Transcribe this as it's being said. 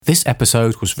This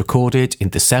episode was recorded in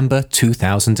December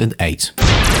 2008.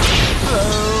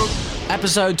 Hello.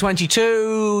 Episode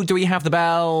 22. Do we have the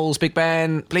bells? Big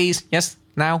Ben, please. Yes?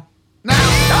 Now? Now!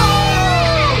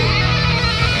 Oh!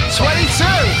 22!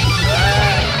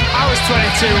 I was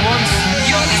 22 once.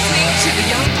 You're listening to the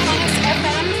Young Punks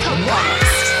FM podcast.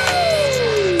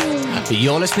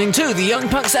 You're listening to the Young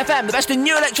Punks FM, the best in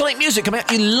new electronic music, coming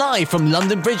at you live from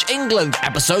London Bridge, England.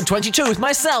 Episode 22 with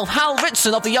myself, Hal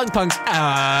Ritson of the Young Punks. Do you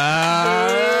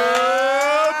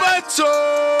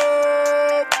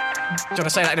want to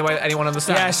say that anyway? Anyone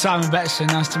understand? Yeah, Simon Betson.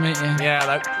 Nice to meet you. Yeah,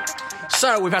 hello.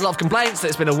 So, we've had a lot of complaints that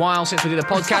it's been a while since we did a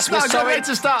podcast. We're sorry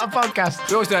to start a podcast.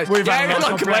 We always do it. We've had a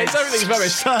lot of complaints. Everything's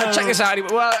rubbish. Check this out.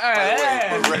 Well,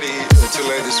 We're ready to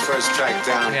lay this first track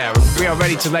down. Yeah, we are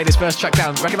ready to lay this first track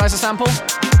down. Recognise the sample?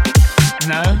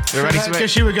 No. We're ready to...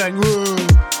 Because you were going, whoa.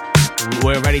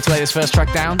 We're ready to lay this first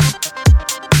track down.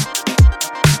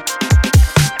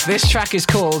 This track is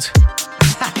called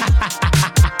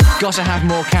Gotta Have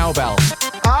More Cowbell.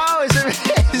 Oh, is it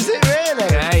really?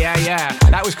 Yeah.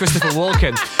 That was Christopher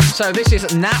Walken. So this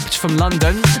is Napped from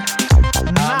London.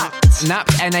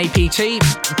 Napped, N-A-P-T.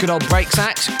 Good old break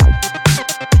sax.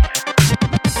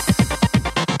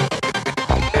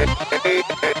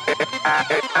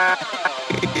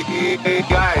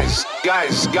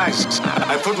 Guys,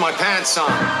 I put my pants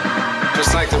on,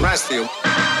 just like the rest of you,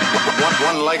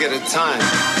 one leg at a time.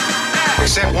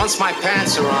 Except once my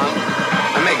pants are on,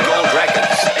 I make gold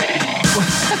records.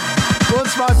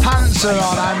 Once my pants are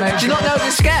on, I make... Do you not know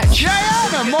this sketch? Yeah,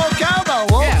 I know. More cowbell,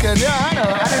 Walken. Yeah, I know.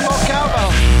 I need more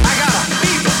cowbell. I got a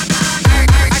fever.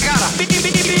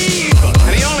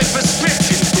 And the only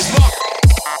prescription is more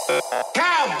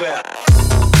cowbell.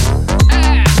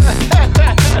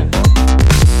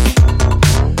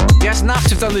 Yes, Napped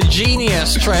have done the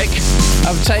genius trick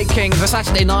of taking the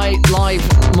Saturday Night Live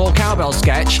More Cowbell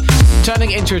sketch, turning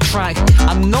it into a track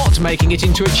and not making it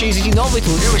into a cheesy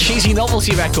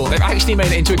novelty record. They've actually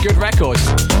made it into a good record.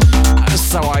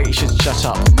 So I should shut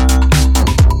up.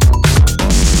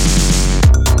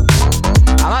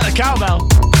 I like the cowbell.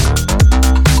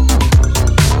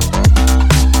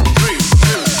 3,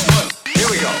 2, 1, here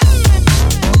we go.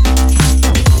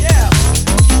 Yeah.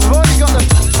 We've already got the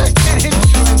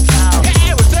instruments out.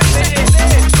 Yeah, we're doing it.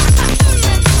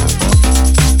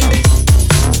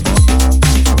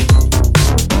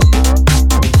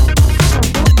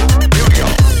 Here we go.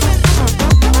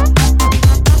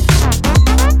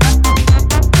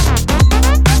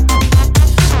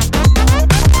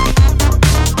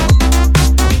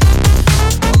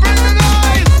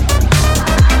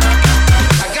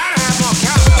 I gotta have more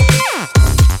cowbell.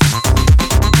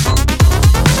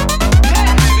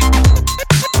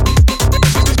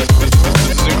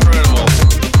 This is incredible.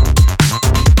 This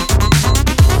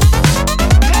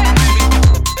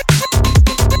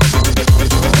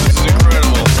is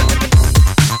incredible.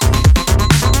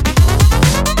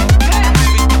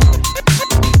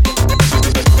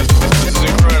 This is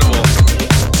incredible.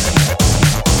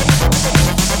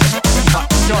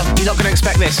 John, you're not going to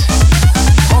expect this.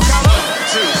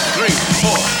 2, 3,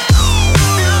 4.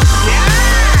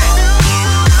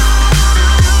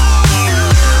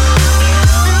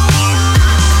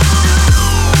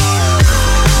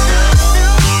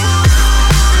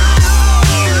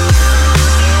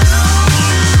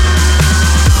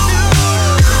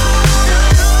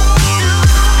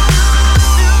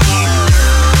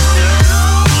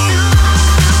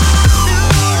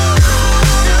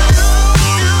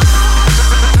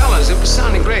 Fellas, it was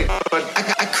sounding great, but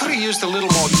I could have used a little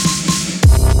more.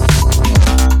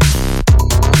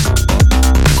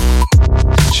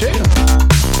 Tune.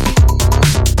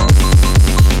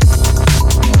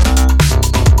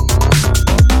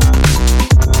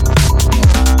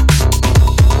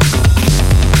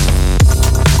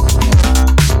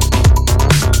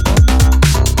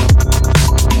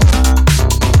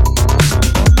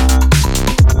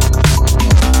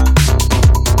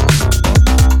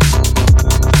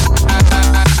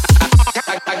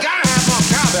 I gotta have more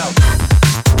cowbell.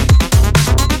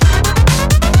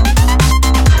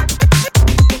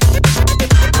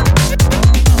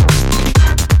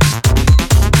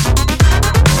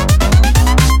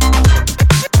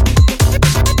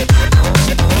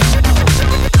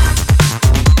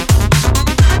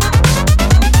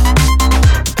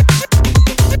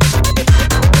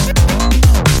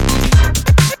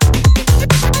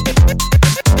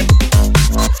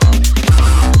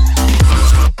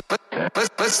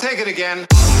 Let's take it again.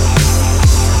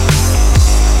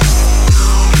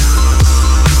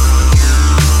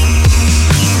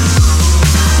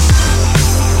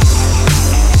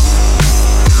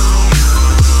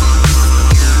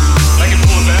 I can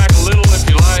pull it back.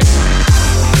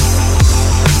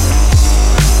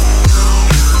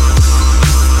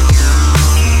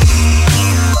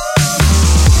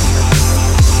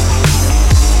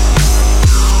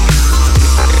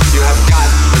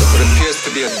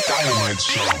 Dynamite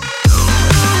sound.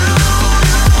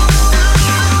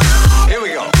 Here we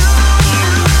go.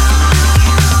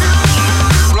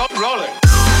 Rolling.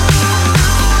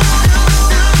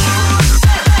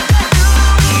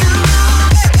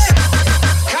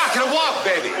 Cock and walk,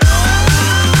 baby.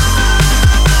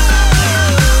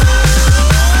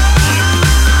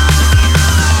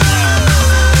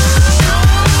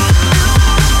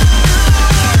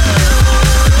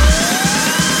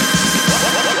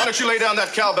 Why don't you lay down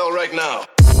that cowbell right now?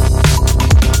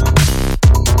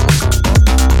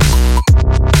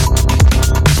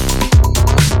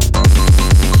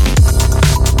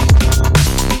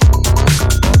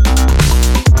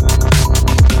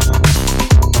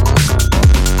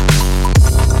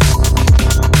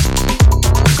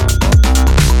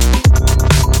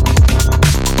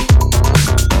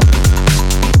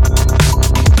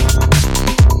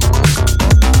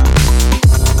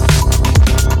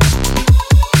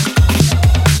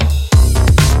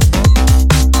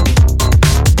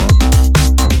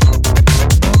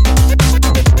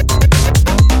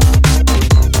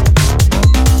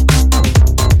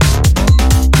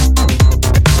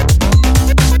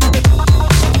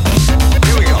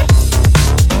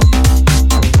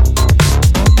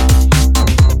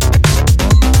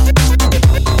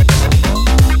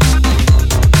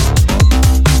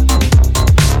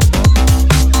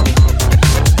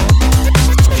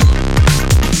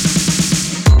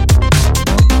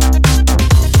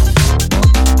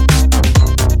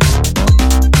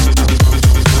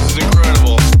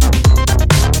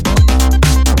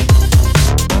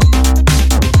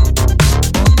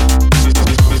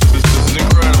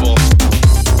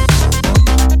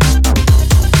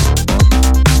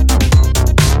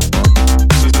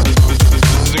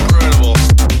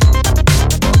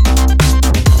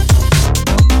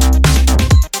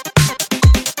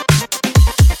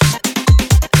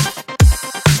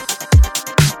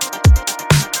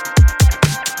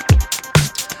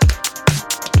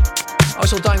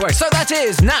 So that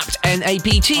is Napped,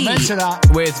 N-A-P-T, I'm into that.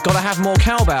 with Gotta Have More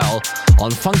Cowbell on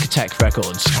Funkatech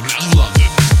Records. Coming out of London.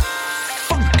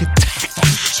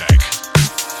 Funkatech.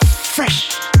 Fresh.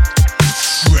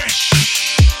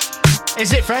 Fresh.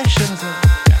 Is it fresh?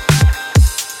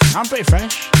 I'm pretty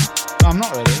fresh. I'm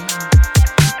not really.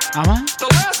 Am I? The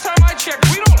last time I checked,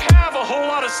 we don't have a whole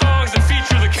lot of songs that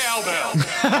feature the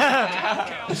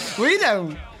cowbell. We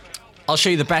don't. I'll show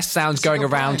you the best sounds going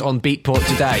around on Beatport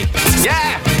today.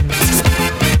 Yeah!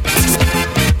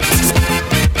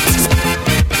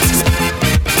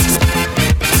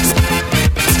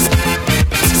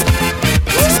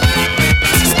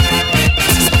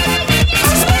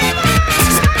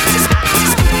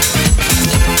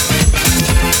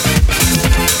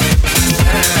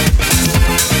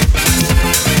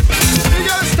 You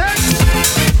got a stick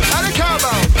and a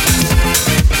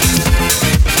cowbell.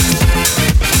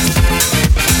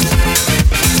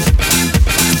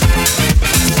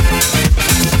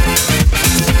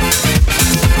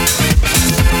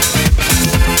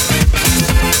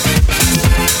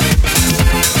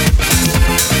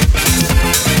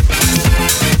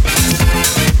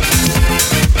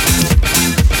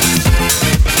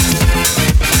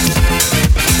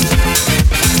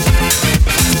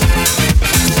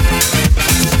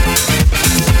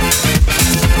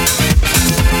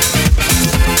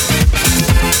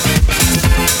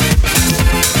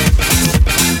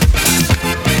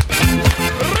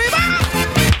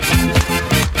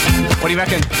 What do you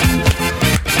reckon?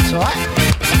 It's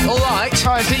alright. All right.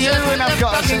 Oh, is it you and I've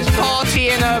got a fucking system?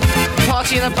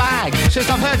 party in a bag. Since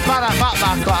I've heard Bad at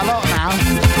Batman quite a lot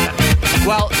now.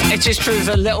 Well, it is true. There's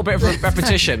a little bit of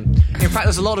repetition. In fact,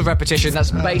 there's a lot of repetition.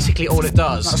 That's basically all it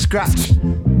Not a does. scratch.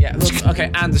 Yeah. Look, okay,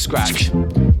 and the scratch.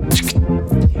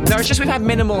 No, it's just we've had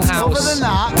minimal house. Other than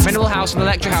that, Minimal house and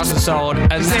electric house and so on.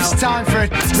 And is now this time for a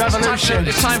revolution?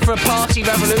 it's time for a party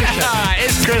revolution.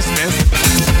 It's Christmas.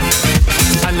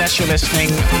 Unless you're listening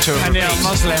to a And you're repeat.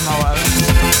 Muslim or whatever.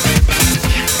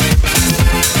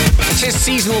 It is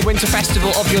seasonal winter festival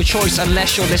of your choice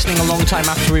unless you're listening a long time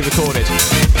after we recorded.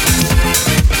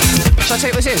 Shall I tell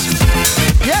you what this is?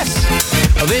 Yes.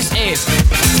 Oh, this is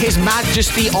His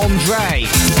Majesty Andre.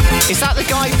 Is that the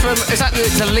guy from... Is that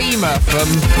the lemur from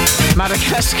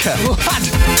Madagascar? What?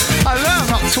 I don't know, I'm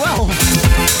not 12.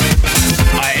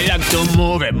 I like to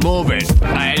move it, move it.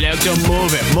 I like to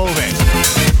move it, move it.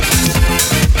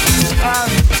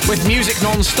 With music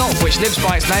non-stop, which lives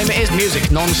by its name. It is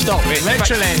music non-stop.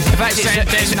 Literally. In fact,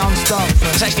 it's non-stop.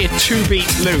 It's actually a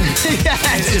 2-beat loop. Yeah,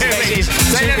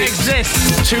 They don't exist.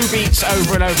 2 beats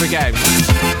over and over again.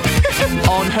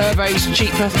 On Hervé's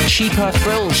Cheaper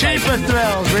Thrills. Cheaper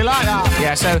Thrills, we like that.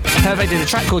 Yeah, so Hervé did a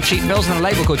track called Cheap Thrills and a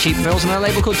label called Cheap Thrills and a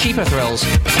label called Cheaper Thrills.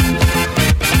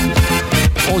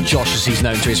 Or Josh, as he's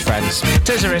known to his friends.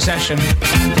 Tis a recession.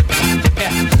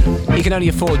 Yeah. He can only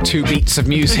afford 2 beats of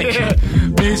music.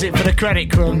 Music for the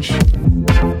credit crunch.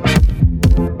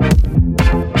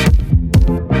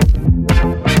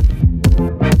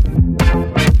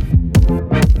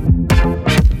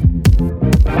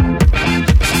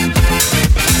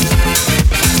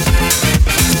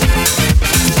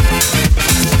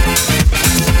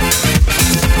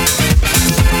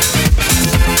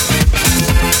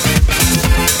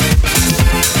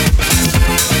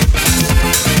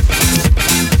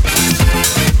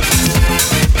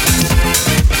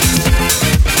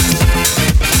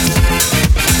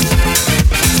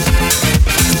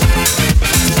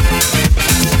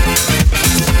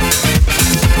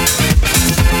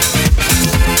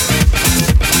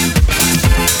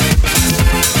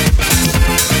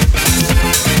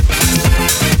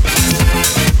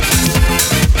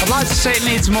 It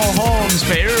needs more horns,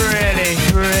 but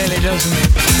it really doesn't.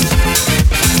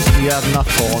 You have enough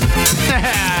horn.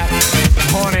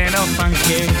 Horny enough, thank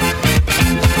you.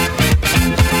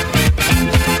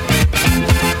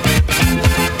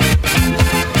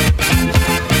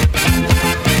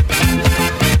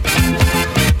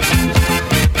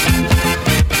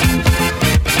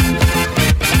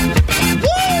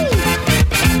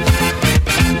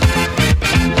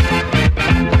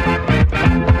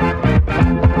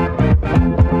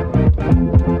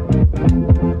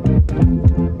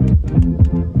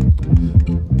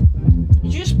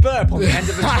 On the end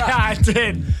of the track. I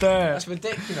did. That's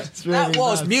ridiculous. Really that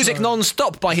was bad, Music sorry.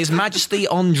 Non-Stop by His Majesty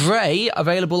Andre,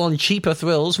 available on Cheaper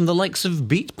Thrills from the likes of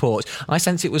Beatport. I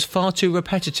sense it was far too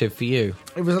repetitive for you.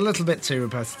 It was a little bit too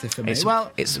repetitive for me.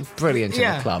 It's brilliant in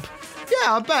yeah. the club.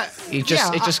 Yeah, I bet. It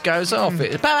just goes off.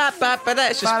 It's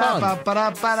just fun.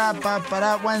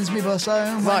 When's me bus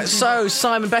home? Right, so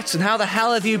Simon Betton, how the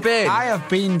hell have you been? I have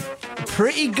been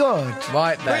pretty good.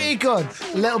 Right then. Pretty good.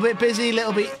 A little bit busy, a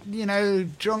little bit,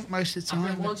 drunk most of the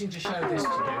time. wanting to show this to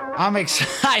you. I'm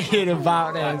excited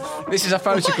about this. This is a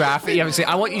photograph that you haven't seen.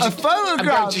 I want you to. A photograph? I'm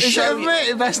going to show you.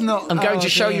 I'm going to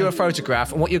show you a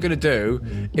photograph, and what you're going to do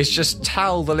is just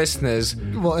tell the listeners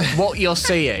what you're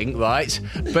seeing, right?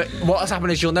 But what has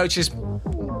happened is you'll notice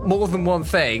more than one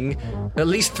thing, at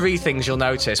least 3 things you'll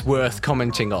notice worth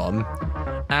commenting on.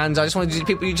 And I just wanted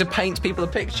you to paint people a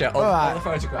picture of the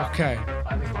photograph. Okay.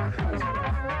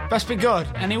 Best be good.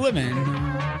 Any women?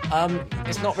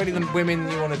 It's not really the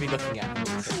women you want to be looking at.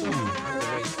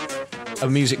 A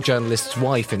music journalist's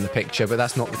wife in the picture, but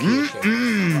that's not the key issue.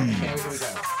 Okay, here we go.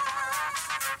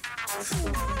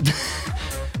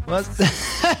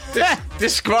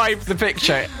 Describe the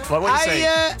picture. What do you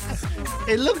say?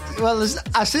 It looked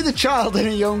I see the child in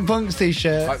a Young Punks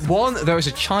t-shirt. Right, one, there is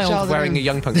a child wearing a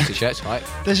Young Punks t-shirt. Right.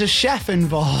 There's a chef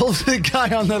involved. The guy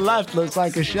on the left looks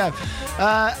like a chef,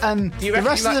 and the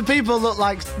rest of the people look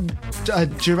like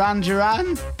Duran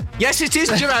Duran. Yes, it is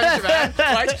Duran Duran.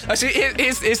 Right. So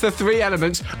here's the 3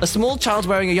 elements: a small child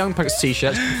wearing a Young Punks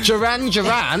t-shirt, Duran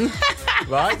Duran.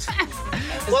 Right.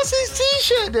 What's his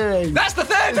t-shirt doing? That's the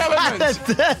 3rd element.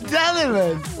 The 3rd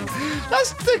element.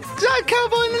 That's the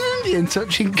cowboy and an Indian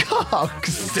touching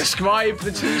cocks. Describe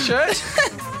the t-shirt.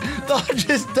 I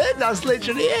just did. That's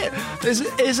literally it.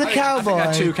 Is a cowboy. I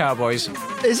think they're 2 cowboys.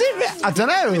 Is it? I don't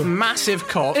know. Massive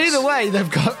cocks. Either way, they've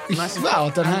got. Massive I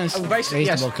don't know. Basically,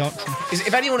 yes. Cocks.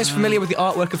 If anyone is familiar with the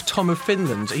artwork of Tom of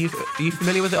Finland, are you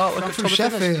familiar with the artwork of Tom of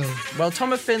Finland? Well,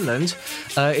 Tom of Finland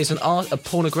is a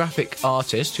pornographic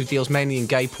artist who deals mainly in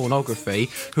gay pornography,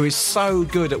 who is so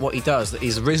good at what he does that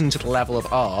he's risen to the level of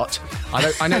art.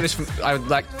 I know this. I would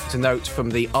like to note from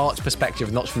the art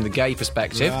perspective, not from the gay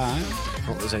perspective. Right.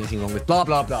 Not that there's anything wrong with blah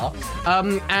blah blah.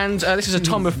 This is a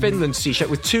Tom of Finland t-shirt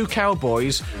with 2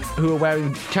 cowboys who are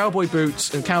wearing cowboy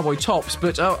boots and cowboy tops,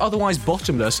 but otherwise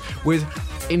bottomless, with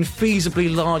infeasibly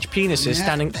large penises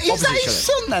standing opposite each other. Is that his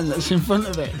son then that's in front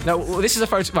of it? No, this is a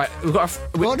photo. Right, we've got.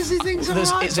 What does he think?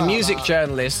 It's a music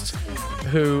journalist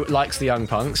who likes the Young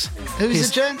Punks. Who's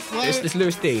the gent? It's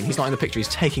Lewis Dean. He's not in the picture. He's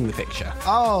taking the picture.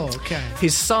 Oh, okay.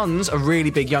 His sons are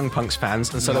really big Young Punks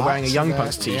fans, and so they're wearing a Young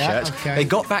Punks t-shirt. Yeah, okay. They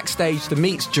got backstage to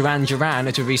meet Duran Duran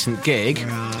at a recent gig.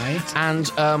 Right.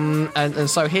 And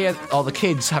so here are the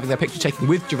kids having their picture taken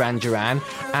with Duran Duran,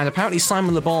 and apparently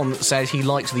Simon Le Bon said he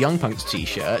likes the Young Punks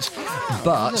t-shirt.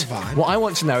 But what I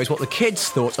want to know is what the kids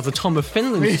thought of the Tom of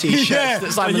Finland t-shirt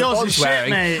that Simon Le Bon's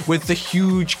wearing with the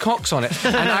huge cocks on it.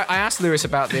 And I asked Lewis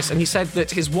about this, and he said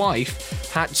that his wife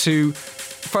had to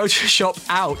Photoshop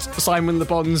out Simon Le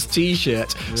Bon's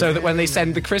t-shirt so that when they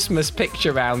send the Christmas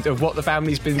picture round of what the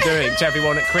family's been doing to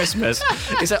everyone at Christmas,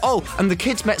 he said, "Oh, and the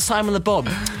kids met Simon Le Bon.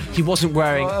 He wasn't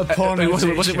wearing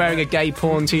wasn't wearing a gay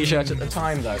porn t-shirt at the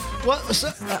time, though." What? So,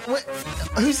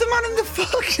 who's the man in the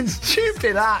fucking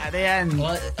stupid hat at the end?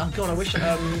 Well, oh God, I wish.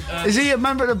 Is he a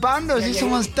member of the band or is he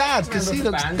someone's dad? Because he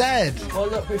looks dead. Well,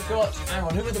 look, we've got. Hang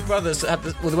on, who were the brothers that had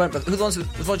the? Well, they weren't. Who are the ones that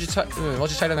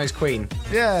Roger Taylor knows Queen?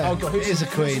 Yeah. Oh God, it is a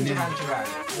Queen. Yeah.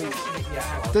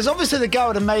 Yeah, there's obviously the guy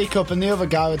with the makeup and the other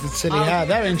guy with the silly hair.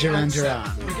 They're in Duran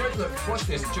Duran. Look, watch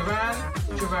this.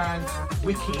 Duran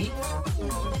Wiki.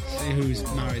 See who's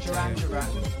married to him. Duran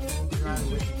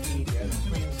Wikipedia, the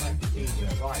Free Encyclopedia.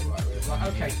 Right.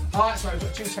 Okay. Oh, that's right. We've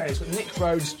got two Taylors. We've got Nick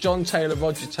Rhodes, John Taylor,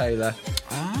 Roger Taylor.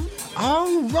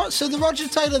 Oh, right. So the Roger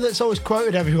Taylor that's always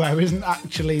quoted everywhere isn't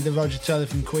actually the Roger Taylor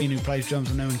from Queen who plays drums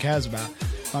and no one cares about.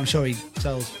 I'm sure he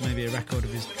sells maybe a record of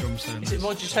his drum solos. Is it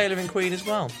Roger Taylor in Queen as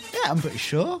well? Yeah, I'm pretty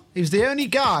sure. He was the only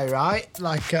guy, right?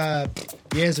 Like,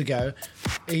 years ago,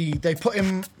 they put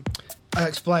him... I'll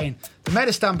explain. They made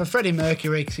a stamp of Freddie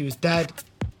Mercury because he was dead.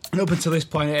 And up until this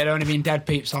point, it had only been dead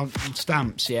peeps on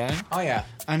stamps, yeah? Oh, yeah.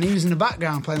 And he was in the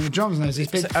background playing the drums. And there's this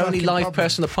big it's the only live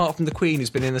person apart from the Queen who's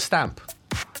been in the stamp.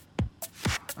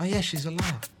 Oh, yeah, she's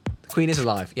alive. Queen is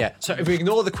alive, yeah. So if we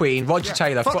ignore the Queen, Roger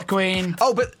Taylor... Fuck the Queen.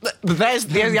 Oh, but there's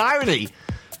the irony.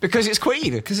 Because it's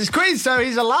Queen. Because it's Queen, so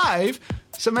he's alive.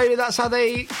 So maybe that's how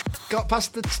they got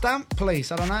past the stamp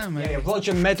police. I don't know, maybe. Yeah,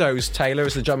 Roger Meadows Taylor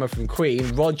is the drummer from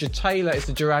Queen. Roger Taylor is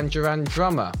the Duran Duran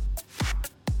drummer.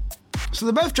 So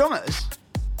they're both drummers.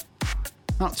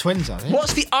 Not twins, are they?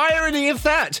 What's the irony of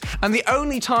that? And the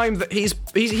only time that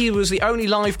he was the only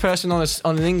live person on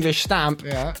an English stamp,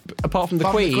 apart from the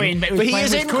Queen. But he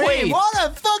is in Queen. What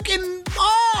a fucking...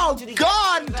 Oh,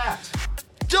 God!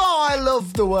 Oh, I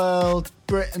love the world,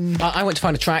 Britain. I went to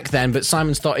find a track then, but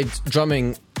Simon started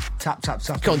drumming. Tap, tap,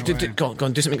 tap. Go on,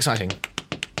 do something exciting.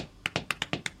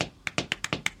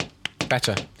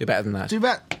 Better. Do better than that. Do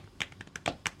better.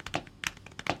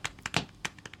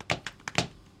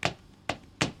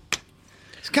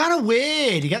 It's kind of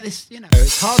weird. You get this,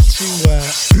 it's hard to,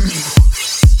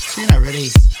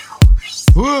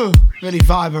 really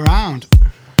vibe around.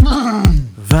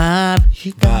 Vibe,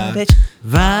 she got it.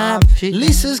 Vibe,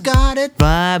 Lisa's got it.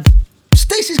 Vibe,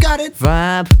 Stacey's got it.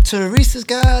 Vibe, Teresa's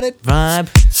got it. Vibe,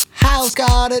 Hal's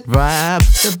got it. Vibe,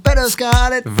 The Better's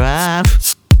got it. Vibe,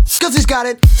 Scuzzy's got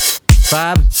it.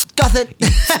 Vibe, Goth it.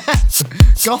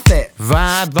 Goth it.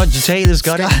 Vibe, Roger Taylor's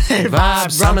got it.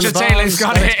 Vibe, Simon Roger Le Bon's Taylor's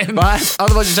got it. Vibe,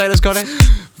 other Roger Taylor's got it.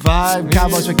 Vibe,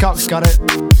 Cowboys with Cox got it.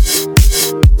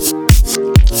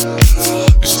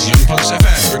 This is Young Punks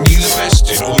FM, bringing you the best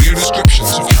in audio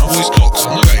descriptions of Cowboys Cocks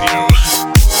on the radio.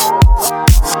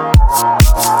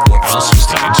 What else was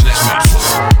the internet made for?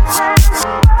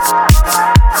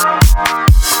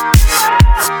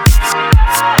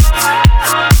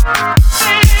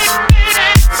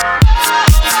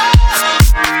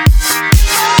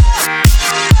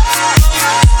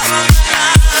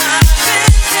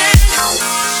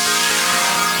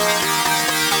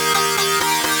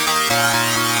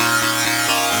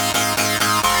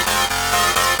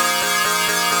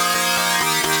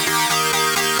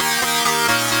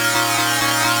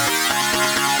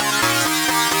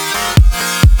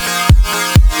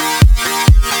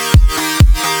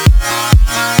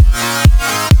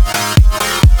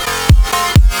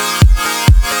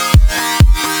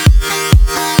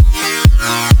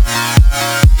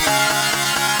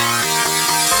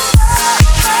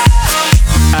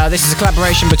 This is a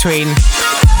collaboration between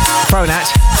Pronat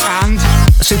And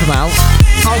Supermal.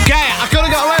 okay, I could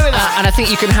have got away with that. And I think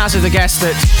you can hazard a guess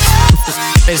that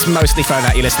it's mostly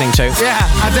Pronat you're listening to. Yeah,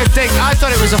 I did think. I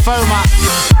thought it was a Phomat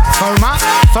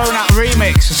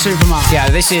remix of Superman.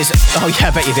 Yeah, this is... Oh, yeah,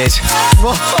 I bet you did.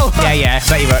 Whoa. Yeah,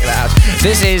 bet you worked that out.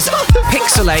 This is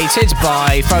Pixelated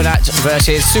by Pronat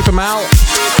versus Supermal.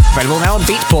 Available now on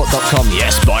beatport.com.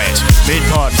 Yes, buy it.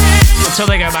 Beatport. Until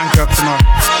they go bankrupt tomorrow.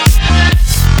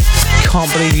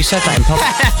 Can't believe you said that in public.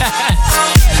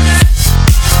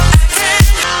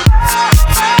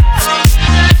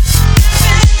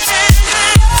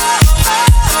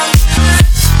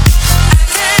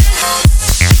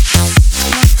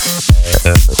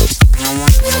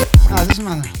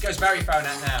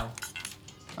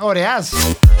 Oh, he has.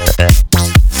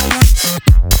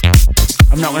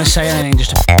 I'm not going to say anything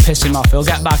just to piss him off. He'll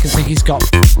get back and think he's got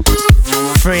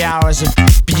 3 hours of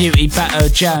beauty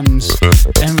Beto gems.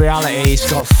 In reality, he's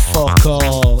got fuck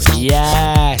all.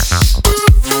 Yes.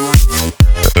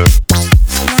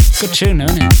 Good tune,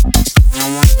 isn't it?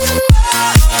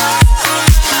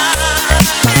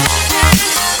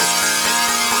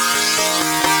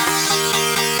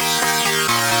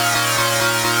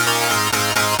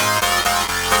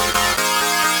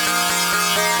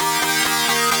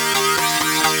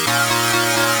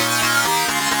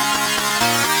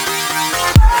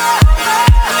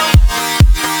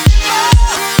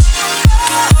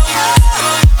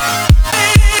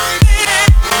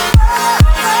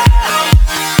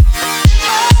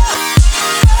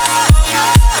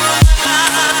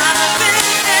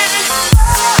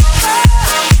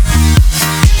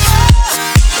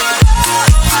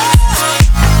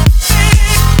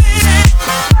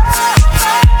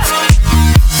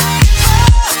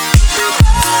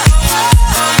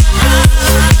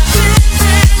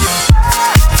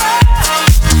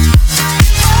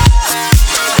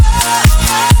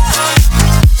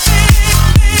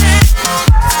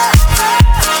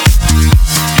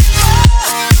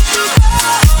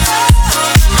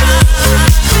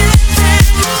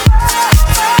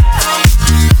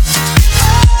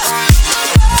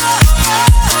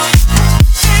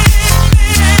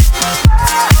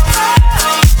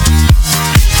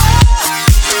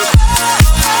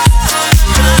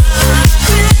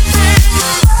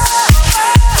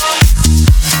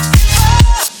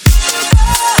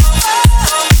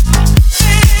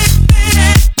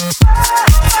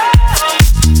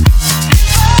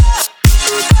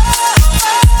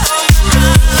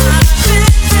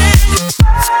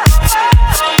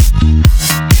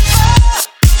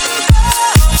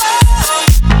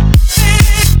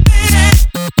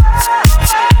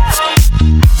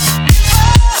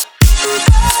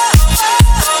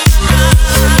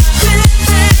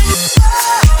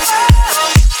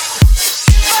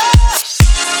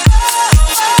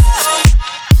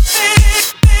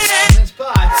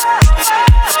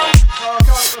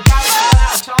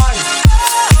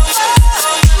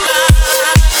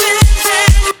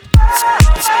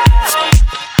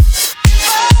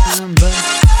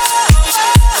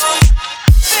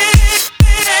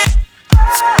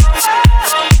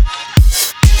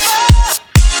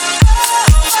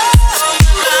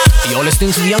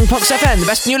 listening to the Young Pox FM, the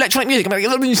best new electronic music. Do you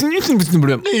want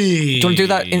to do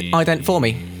that in ident for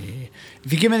me?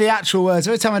 If you give me the actual words,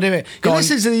 every time I do it. Go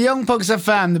listen to the Young Pox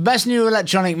FM, the best new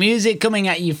electronic music coming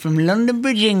at you from London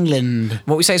Bridge, England.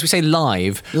 What we say is we say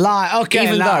live. Live, okay,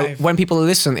 even live. though when people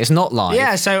listen, it's not live.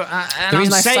 Yeah, so... the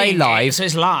reason I say live... So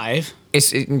it's live. It's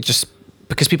just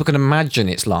because people can imagine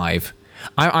it's live.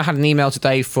 I had an email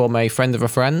today from a friend of a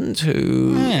friend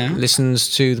who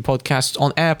listens to the podcast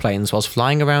on airplanes whilst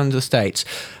flying around the States.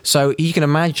 So you can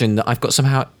imagine that I've got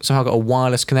somehow got a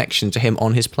wireless connection to him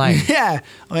on his plane. Yeah,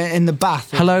 in the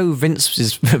bath. Hello,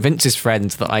 Vince's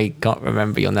friend that I can't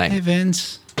remember your name. Hey,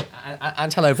 Vince.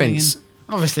 And hello, Vince.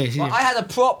 Obviously. Well, I had a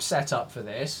prop set up for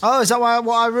this. Oh, is that what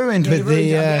I ruined with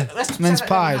the mince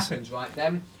pies? Happens, right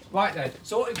then.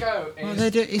 So what we go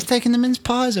is... He's taking the mince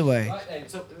pies away. Right then.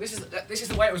 So this is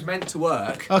the way it was meant to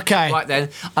work. Okay. Right then.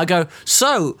 I go,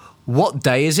 so what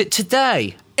day is it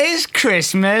today? It's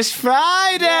Christmas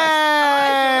Friday!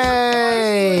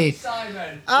 Yes,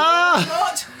 Simon. Oh!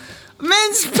 What?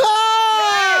 Mince pies!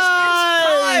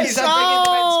 Yes, mince pies! I'm bringing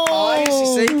the mince pies, you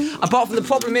see. Apart from the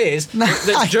problem is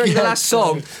that during the last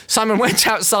song, Simon went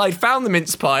outside, found the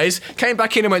mince pies, came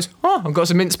back in and went, oh, I've got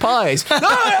some mince pies. No,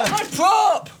 that's my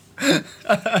prop!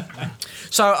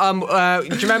 So,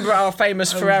 do you remember our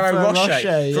famous Ferrero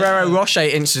Rocher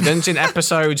incident in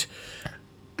episode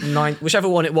 9, whichever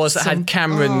one it was that had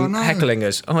Cameron heckling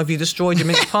us? Oh, have you destroyed your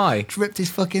mince pie? Ripped his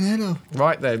fucking head off.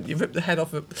 Right then, you ripped the head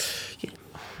off of...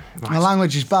 My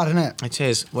language is bad, isn't it? It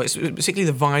is. Well, it's particularly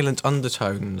the violent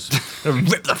undertones.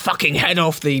 Rip the fucking head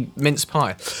off the mince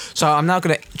pie. So I'm now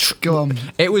going to... Go on.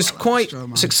 It was quite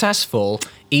successful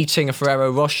eating a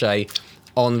Ferrero Rocher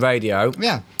on radio.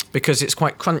 Yeah. Because it's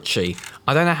quite crunchy.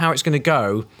 I don't know how it's going to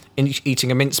go in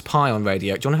eating a mince pie on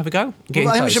radio. Do you want to have a go? Well,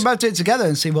 I think we should both do it together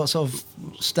and see what sort of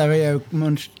stereo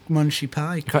munchy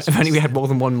pie. If only we had more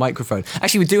than one microphone.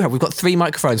 Actually, we do have. We've got 3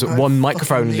 microphones, but one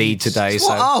microphone lead today.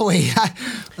 What are we?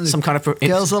 Some kind of...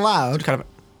 Girls allowed? Kind of...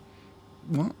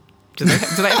 What? Do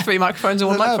they have 3 microphones and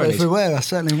one microphone? If we were, I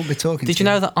certainly wouldn't be talking. Did you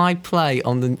know that I play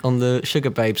on the Sugar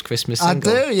Babes Christmas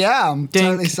single? I do, yeah. I'm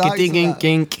totally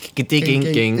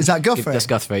psyched. Is that Guthrie? That's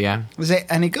Guthrie, yeah. Was it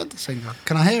any good, the single?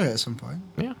 Can I hear it at some point?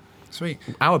 Yeah. Sweet.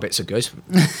 Our bits are good.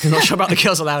 I'm not sure about the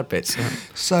Girls Aloud bits.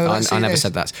 So I never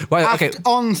said that. Well, okay.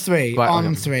 On three. Right, on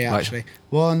okay. three, Right. actually.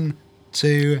 1,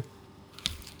 2.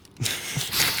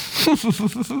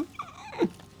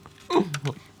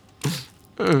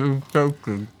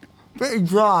 Pretty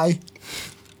dry.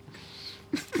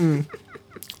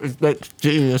 It's like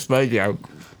serious radio.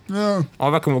 No. I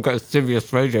reckon we'll get a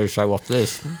serious radio show off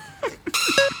this.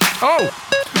 Oh!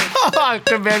 It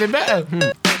could be any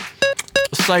better.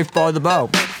 Saved by the bell.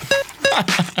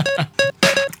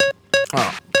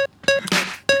 Oh.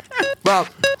 Well,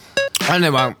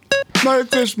 anyway, Merry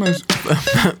Christmas.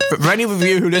 for any of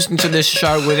you who listen to this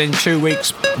show within 2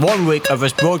 weeks, 1 week of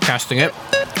us broadcasting it,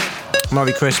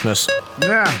 Merry Christmas.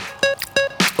 Yeah.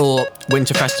 Or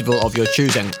Winter Festival of your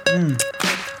choosing.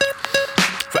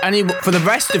 For the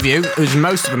rest of you, who's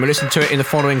most of them who listened to it in the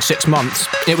following 6 months,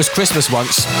 it was Christmas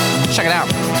once. Check it out.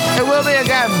 It will be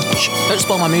again. Don't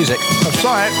spoil my music. I'm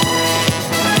sorry.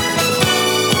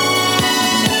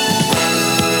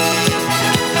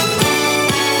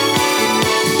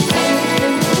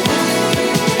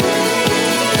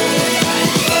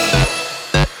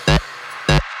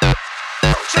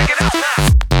 Check it out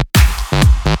now.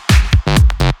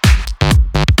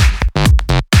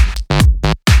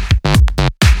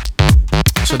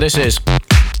 So this is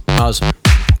us.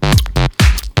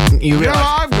 You You know realise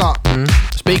what I've got?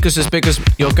 speakers as big as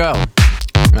your girl.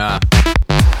 Ah.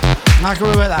 How can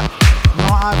we with that? You know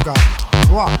what I've got?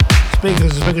 What?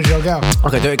 Speakers as big as your girl.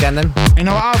 Okay, do it again then. You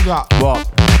know what I've got? What?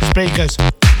 Speakers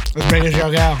as big as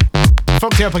your girl.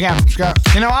 Fucked you up again. Let's go.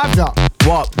 You know what I've got?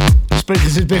 What?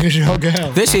 Speakers as big as your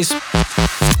girl. This is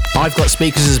I've Got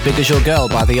Speakers as Big as Your Girl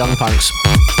by the Young Punks.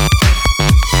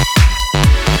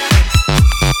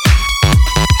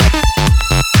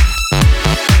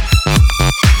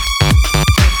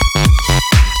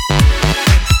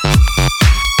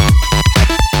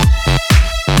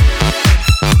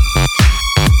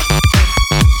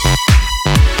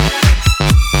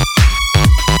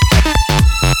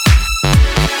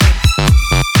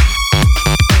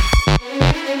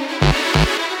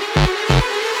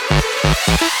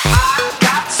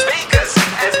 Got speakers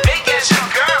as big as your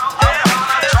girl. I'm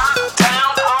gonna drop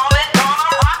down on it,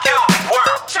 gonna rock your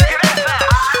world. Check it out now.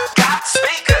 I got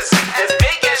speakers as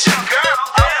big as your girl.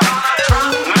 I'm gonna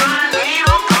drop my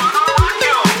needle, gonna rock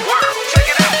your world. Check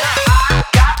it out now. I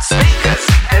got speakers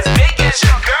as big as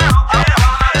your girl. I'm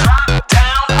gonna drop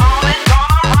down on it,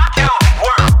 gonna rock your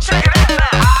world. Check it out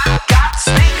now. I got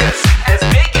speakers as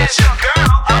big as your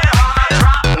girl. I'm gonna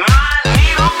drop my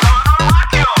needle, gonna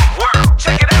rock your world.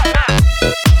 Check it out now.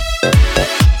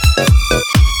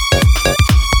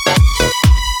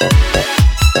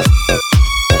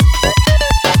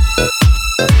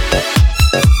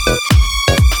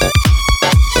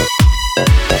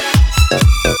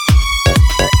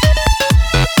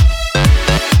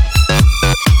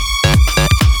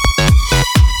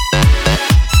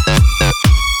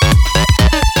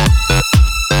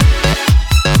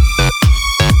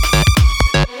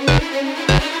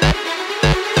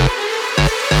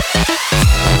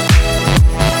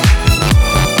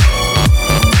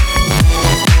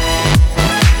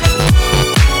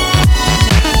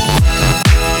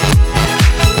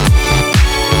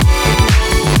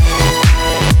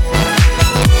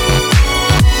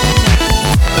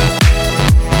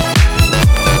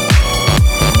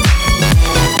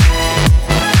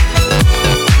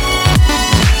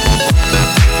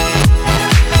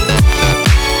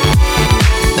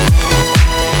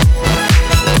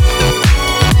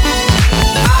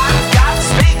 Got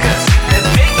speakers as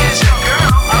big as your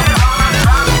girl. I'm gonna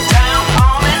drop down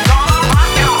on it, gonna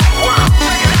rock your world.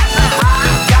 Check it out now.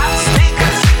 I got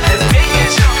speakers as big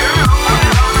as your girl. I'm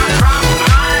gonna drop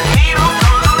my needle,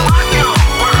 gonna rock your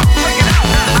world. Check it out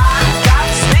now. I got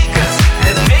speakers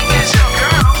as big as your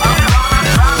girl. I'm gonna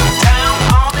drop down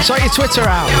on it, Sort your Twitter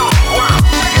out. your world.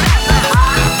 Check it out now.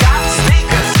 I got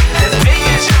speakers as big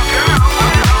as your girl.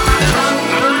 I'm gonna drop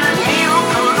my needle,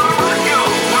 gonna rock your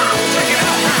world. Check it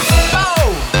out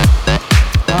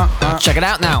now. Check it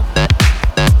out now.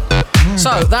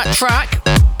 So that track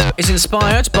is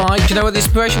inspired by. Do you know what the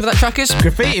inspiration for that track is?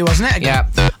 Graffiti, wasn't it? Again?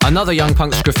 Yeah, another Young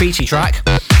Punks graffiti track.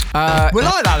 We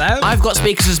like that though. I've Got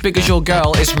Speakers as Big as Your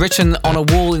Girl is written on a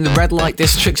wall in the red light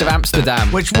district of Amsterdam.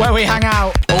 Where we hang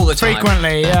out All the time.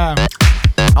 frequently, yeah.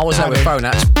 I was there with phone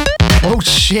at. Oh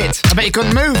shit! I bet he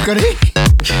couldn't move, could he?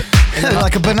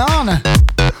 Like a banana.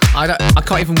 I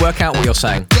can't even work out what you're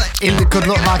saying. It could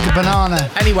look like a banana.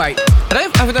 Anyway, I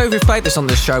don't know if we've played this on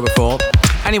this show before.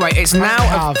 Anyway, it's now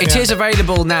have, it yeah. is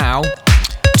available now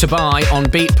to buy on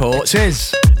Beatport. It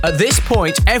is. At this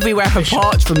point, everywhere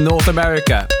apart from North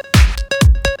America.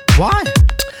 Why?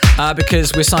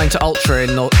 Because we're signed to Ultra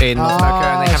in North America,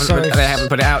 and they haven't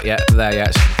put it out yet there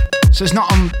yet. So it's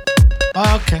not on.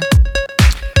 Oh, okay.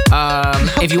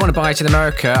 If you want to buy it in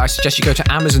America, I suggest you go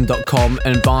to Amazon.com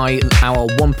and buy our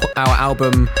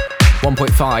album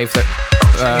 1.5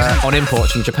 that on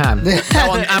imports from Japan.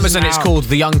 Now on Amazon, it's called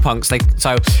The Young Punks.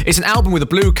 So it's an album with a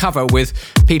blue cover with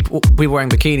people wearing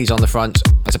bikinis on the front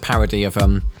as a parody of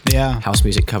house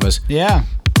music covers. Yeah.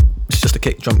 It's just a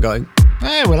kick drum going.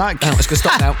 Hey, we like it. Let's go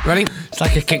stop now. Ready? It's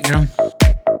like a kick drum.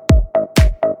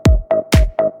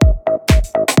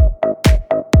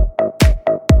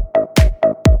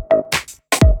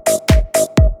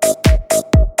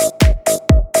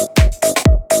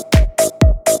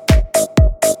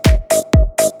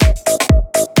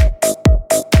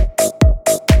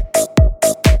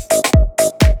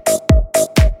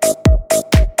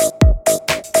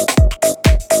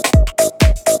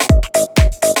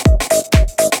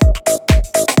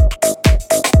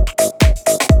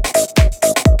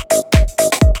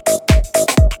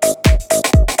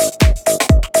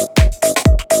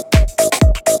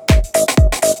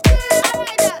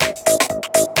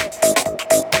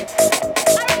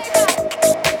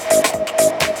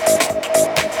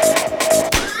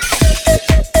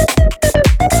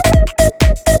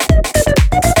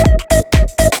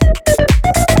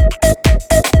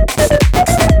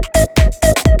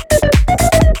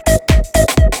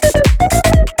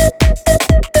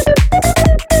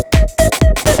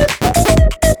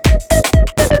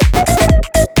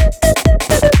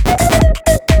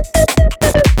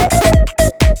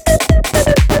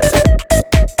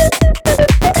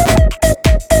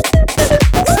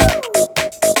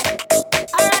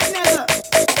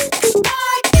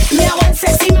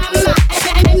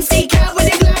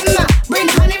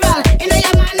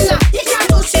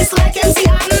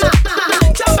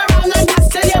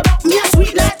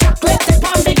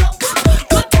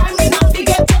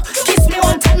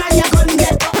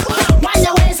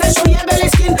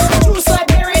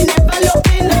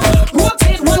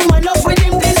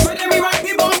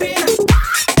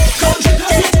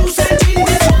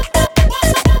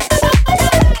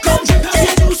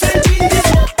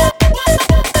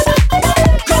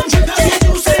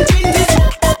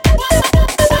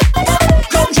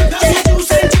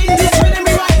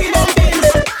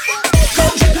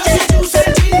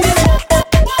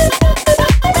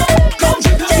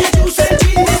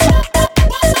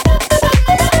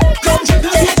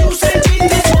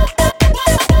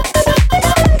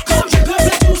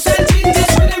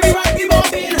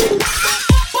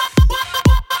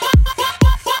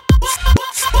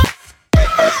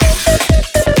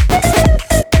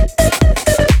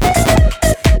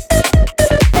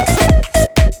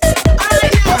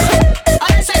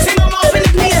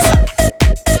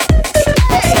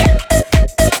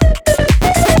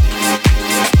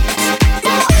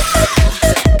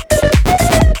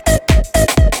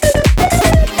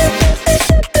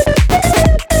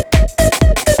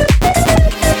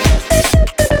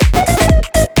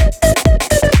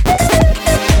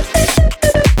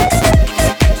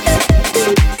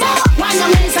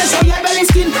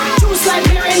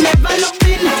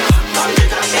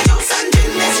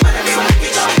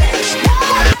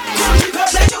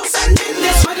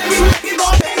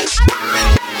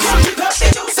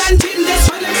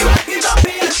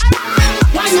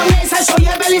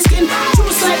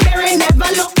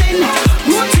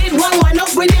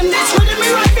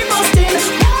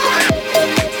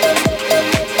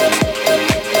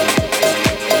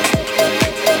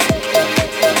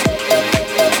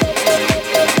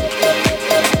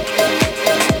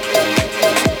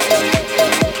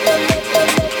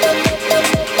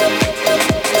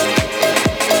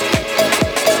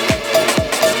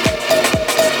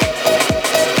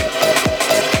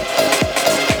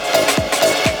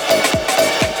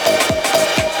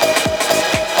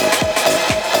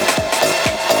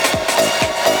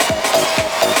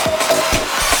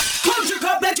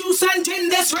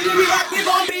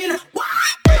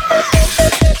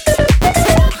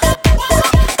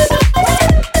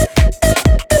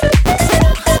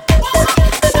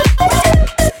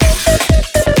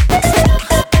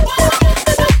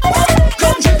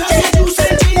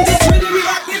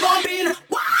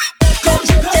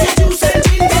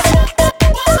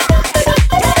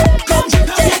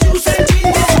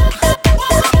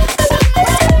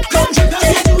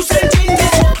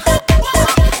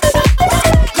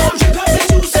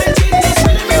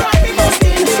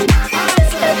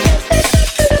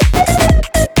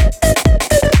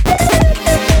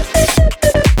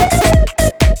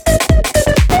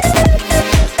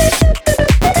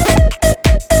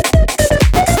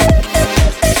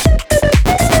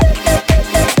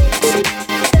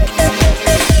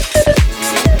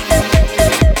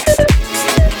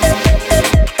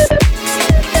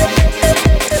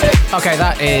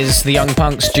 is the Young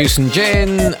Punks, Juice and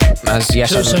Gin.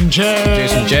 Juice and Gin.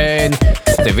 Juice and Gin.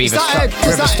 The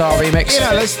River Star remix. You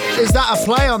know, is that a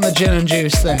play on the Gin and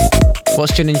Juice thing?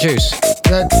 What's Gin and Juice?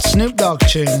 The Snoop Dogg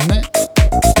tune, isn't it?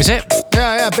 Is it?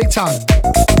 Yeah, big time.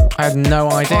 I had no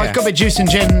idea. Oh, it could be Juice and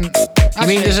Gin. You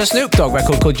mean there's a Snoop Dogg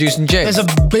record called Juice and Gin? There's a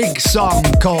big song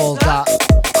called that.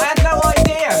 I had no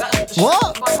idea.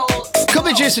 What? Could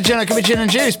be Juice and Gin, it could be Gin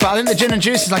and Juice, but I think the Gin and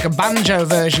Juice is like a banjo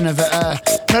version of it.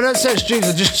 No, don't search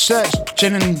Juice, just search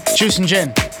Gin and Juice and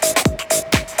Gin.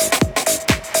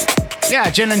 Yeah,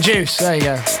 Gin and Juice, there you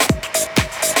go.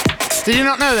 Did you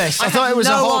not know this? I thought it was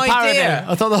a whole parody.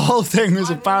 I thought the whole thing was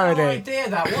a parody. No idea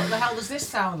that. What the hell does this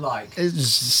sound like? It's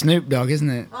Snoop Dogg, isn't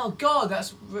it? Oh God,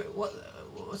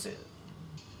 what's it?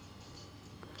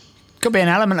 Could be an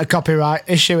element of copyright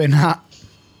issue in that.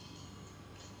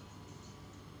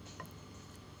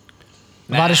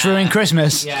 Have I just ruined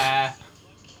Christmas? Yeah.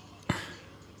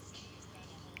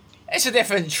 It's a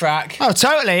different track. Oh,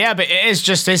 totally, yeah, but it is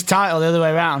just his title the other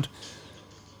way around.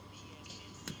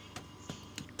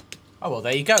 Oh, well,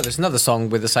 there you go. There's another song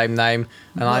with the same name,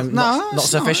 and I'm not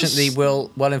sufficiently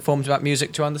well informed about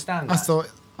music to understand that.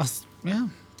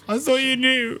 I thought you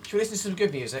knew. Should we listen to some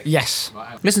good music? Yes.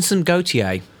 Right. Listen to some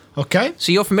Gautier. Okay.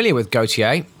 So you're familiar with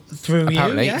Gautier? Through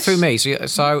apparently. you, yes. Through me.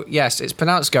 So, yes, it's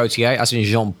pronounced Gautier, as in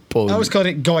Jean-Paul. I always called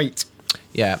it Goit.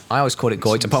 Yeah, I always call it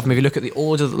Goit. Apart from if you look at the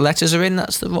order the letters are in,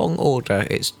 that's the wrong order.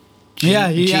 It's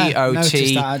G-O-T-Y-E.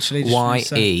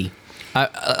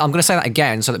 I'm going to say that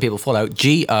again so that people follow.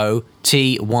 G-O-T-Y-E.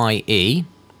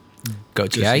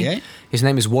 Gautier. His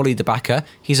name is Wally de Backer.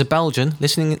 He's a Belgian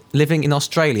living in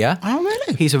Australia. Oh,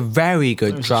 really? He's a very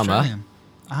good drummer. Australian.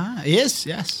 Ah, he is,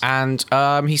 yes. And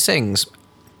he sings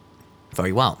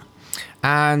very well.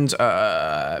 And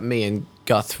me and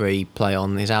Guthrie play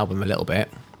on his album a little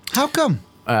bit. How come?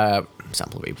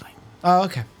 Sample replay. Oh,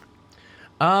 okay.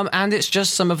 And it's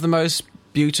just some of the most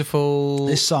beautiful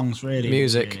this song's really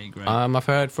music really great. I've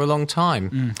heard for a long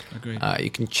time. Agreed. You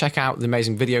can check out the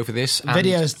amazing video for this. The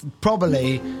video's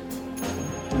probably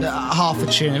half a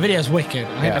tune. The video's wicked.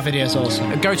 I think the video's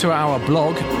awesome. Go to our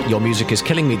blog,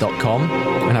 yourmusiciskillingme.com,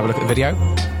 and have a look at the video.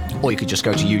 Or you could just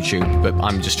go to YouTube, but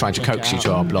I'm just trying to coax you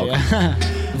to our blog. Yeah.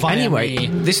 Anyway,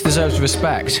 this deserves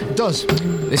respect. It does.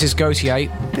 This is Gautier,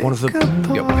 one of the...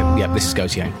 Yep, this is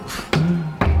Gautier.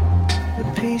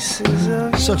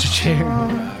 Such a tune.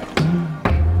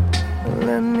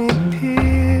 Let me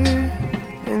peer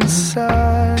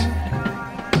inside.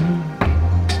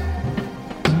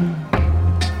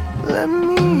 Let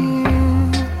me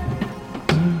in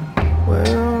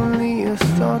where only your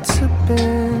thoughts have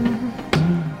been.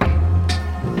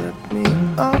 Let me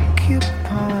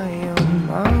occupy your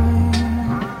mind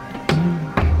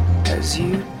as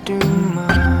you do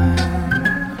mine.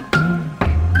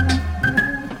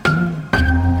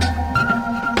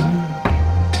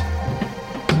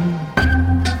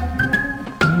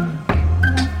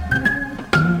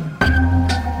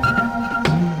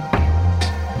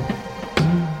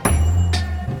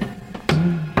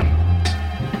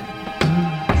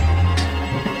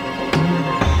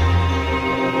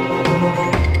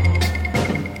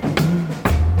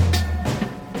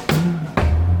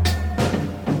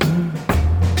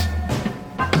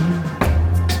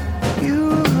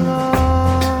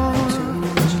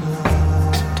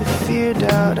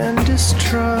 Doubt and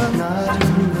distrust.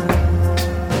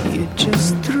 You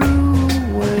just threw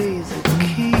away the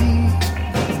key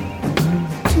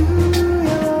to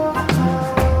your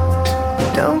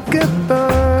heart. Don't get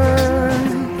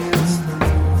burned.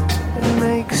 It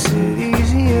makes it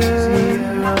easier.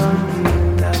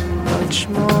 That much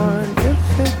more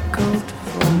difficult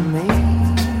for me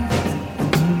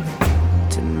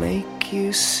to make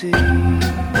you see.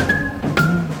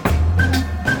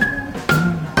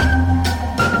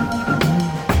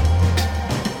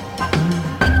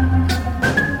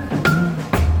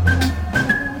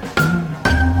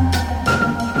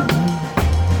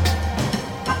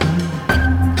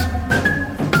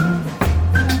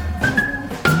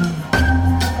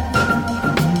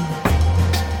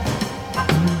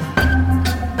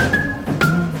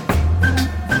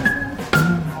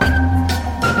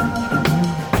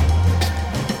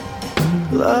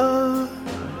 Love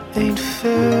ain't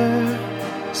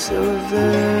fair, so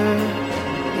there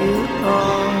you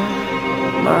are,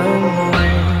 my love.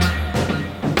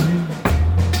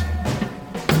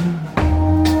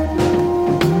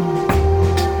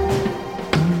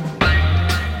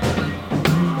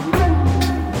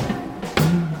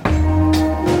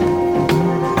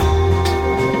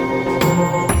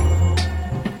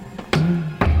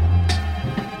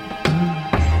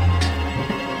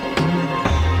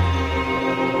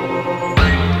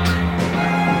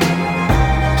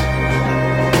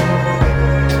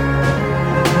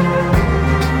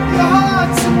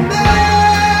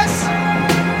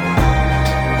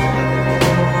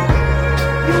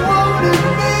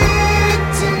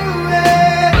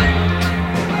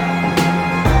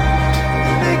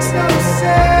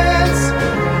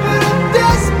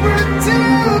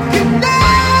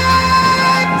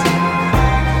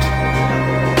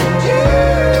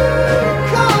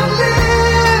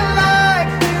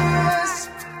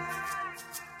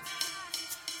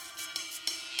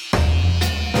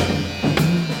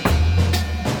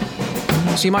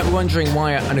 So you might be wondering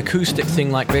why an acoustic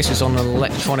thing like this is on an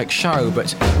electronic show,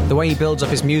 but the way he builds up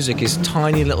his music is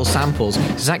tiny little samples.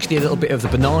 There's actually a little bit of the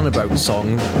Banana Boat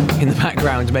song in the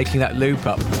background making that loop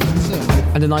up.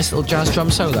 And a nice little jazz drum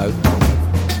solo,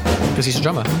 because he's a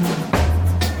drummer.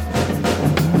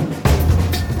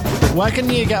 Where can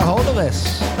you get hold of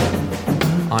this?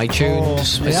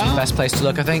 iTunes is the best place to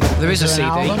look, I think. There is a CD.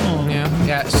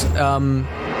 Yeah. It's,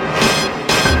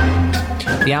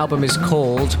 the album is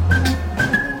called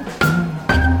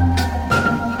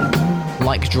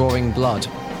Like Drawing Blood.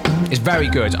 It's very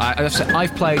good.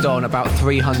 I've played on about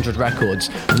 300 records,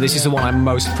 and this is the one I'm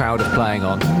most proud of playing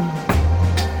on.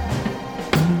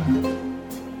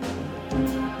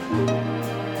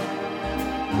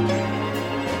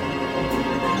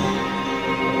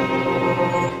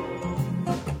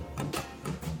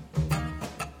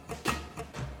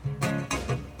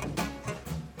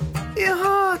 Your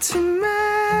heart's a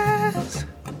mess.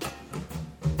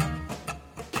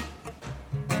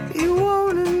 You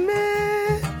won't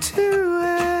admit to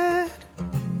it.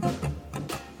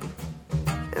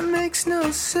 It makes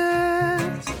no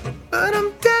sense, but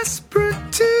I'm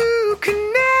desperate to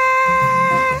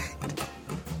connect.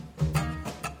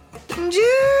 And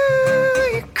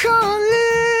you can't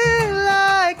live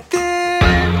like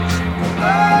this.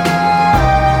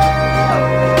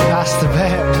 That's the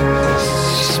bit.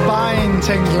 Spine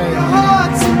tingling. Your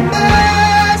heart's a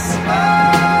mess.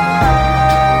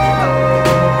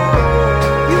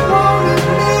 You won't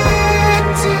admit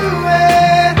to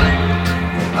it.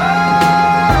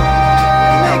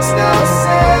 Makes no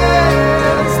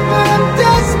sense, but I'm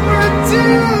desperate to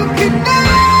connect.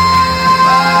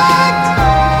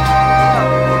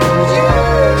 You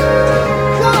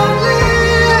can't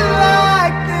live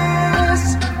like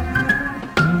this.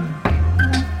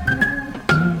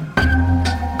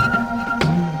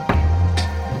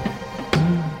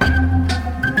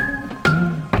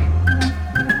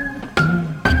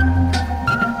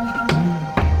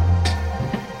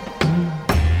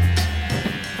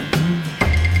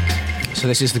 So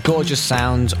this is the gorgeous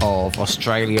sound of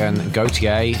Australian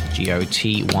Gautier,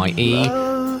 Gotye.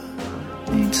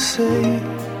 Ain't say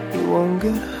you won't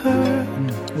get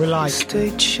hurt. We like. Stay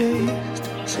chaste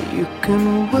so you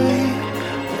can wait.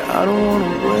 I don't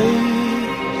wanna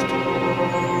waste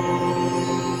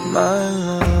my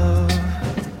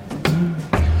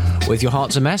love. With Your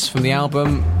Heart's a Mess from the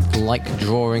album Like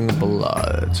Drawing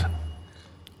Blood.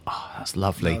 Oh, that's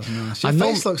lovely. That was nice. Your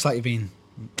face looks like you've been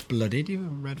bloodied. You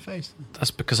have a red face.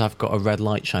 That's because I've got a red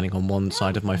light shining on one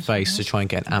side of my face to try and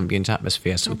get an ambient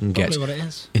atmosphere so we can get Probably what it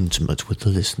is. intimate with the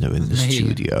listener in the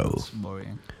studio. That's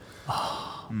worrying.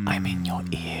 I'm in your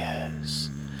ears,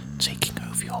 taking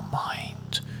over your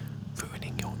mind,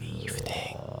 ruining your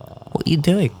evening. What are you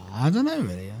doing? I don't know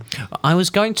really. I was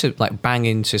going to bang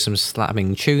into some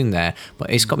slamming tune there, but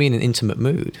it's got me in an intimate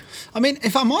mood. I mean,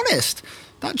 if I'm honest,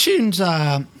 that tune's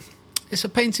it's a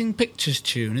painting pictures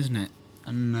tune, isn't it?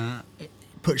 And it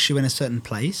puts you in a certain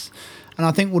place. And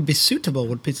I think would be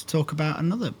to talk about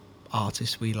another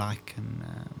artist we like and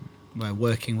we're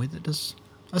working with that does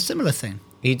a similar thing.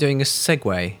 Are you doing a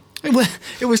segue?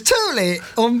 It was totally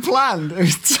unplanned. It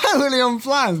was totally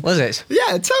unplanned. Was it?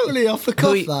 Yeah, totally off the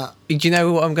cuff, that. Do you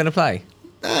know what I'm going to play?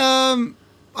 I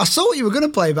saw what you were going to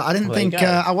play, but I didn't think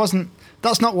I wasn't.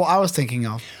 That's not what I was thinking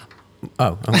of.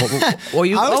 Oh, and what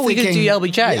you? We could do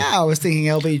LBJ. Yeah, I was thinking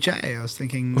LBJ. I was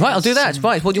thinking. Right, I'll do that.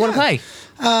 Right, what do you want to play?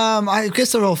 I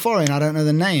guess they're all foreign. I don't know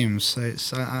the names, so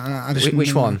it's. I just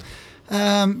Which one?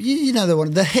 You know the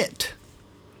one, the hit.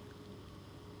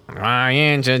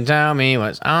 Trying to tell me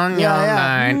what's on your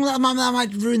mind. That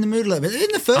might ruin the mood a little bit. In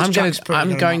the first track's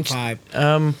pretty good on that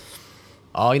vibe.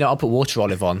 I'll put Water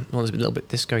Olive on. Well, it's a little bit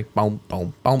disco. Boom,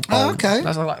 boom, boom, boom. Oh, okay.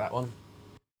 I like that one.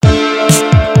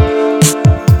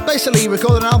 Basically, you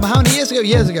recorded an album how many years ago?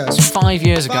 Years ago. It's 5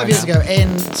 years ago. 5 years ago,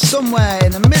 in somewhere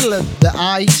in the middle of the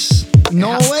ice,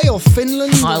 Norway or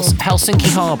Finland? Helsinki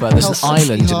Harbour. There's an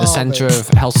island in the centre of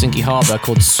Helsinki Harbour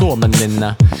called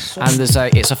Suomenlinna, and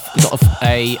it's got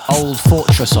a old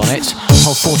fortress on it, a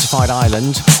whole fortified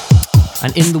island.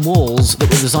 And in the walls that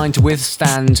were designed to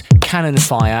withstand cannon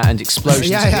fire and explosions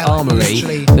in the armoury,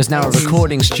 there's now a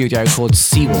recording studio called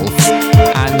Seawolf.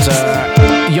 And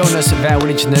Jonas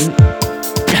Verwillignen,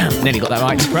 nearly got that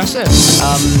right. Impressive.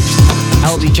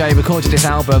 LBJ recorded this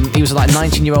album. He was a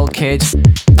 19-year-old kid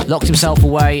locked himself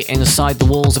away inside the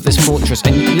walls of this fortress,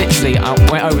 and literally, I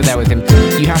went over there with him.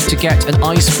 You have to get an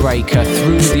icebreaker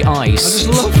through the ice.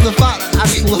 I just love the fact. I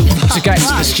just love that. To get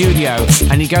into the studio,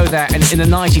 and you go there, and in the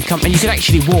night he'd come, and you could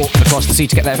actually walk across the sea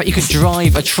to get there. In fact, you could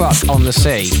drive a truck on the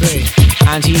sea.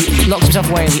 And he locked himself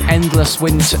away in the endless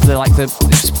winter,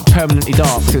 it's permanently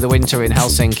dark through the winter in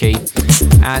Helsinki,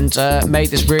 and made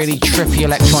this really trippy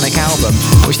electronic album,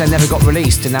 which then never got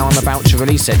released. And now I'm about to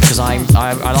release it because I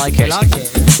like it. I like it.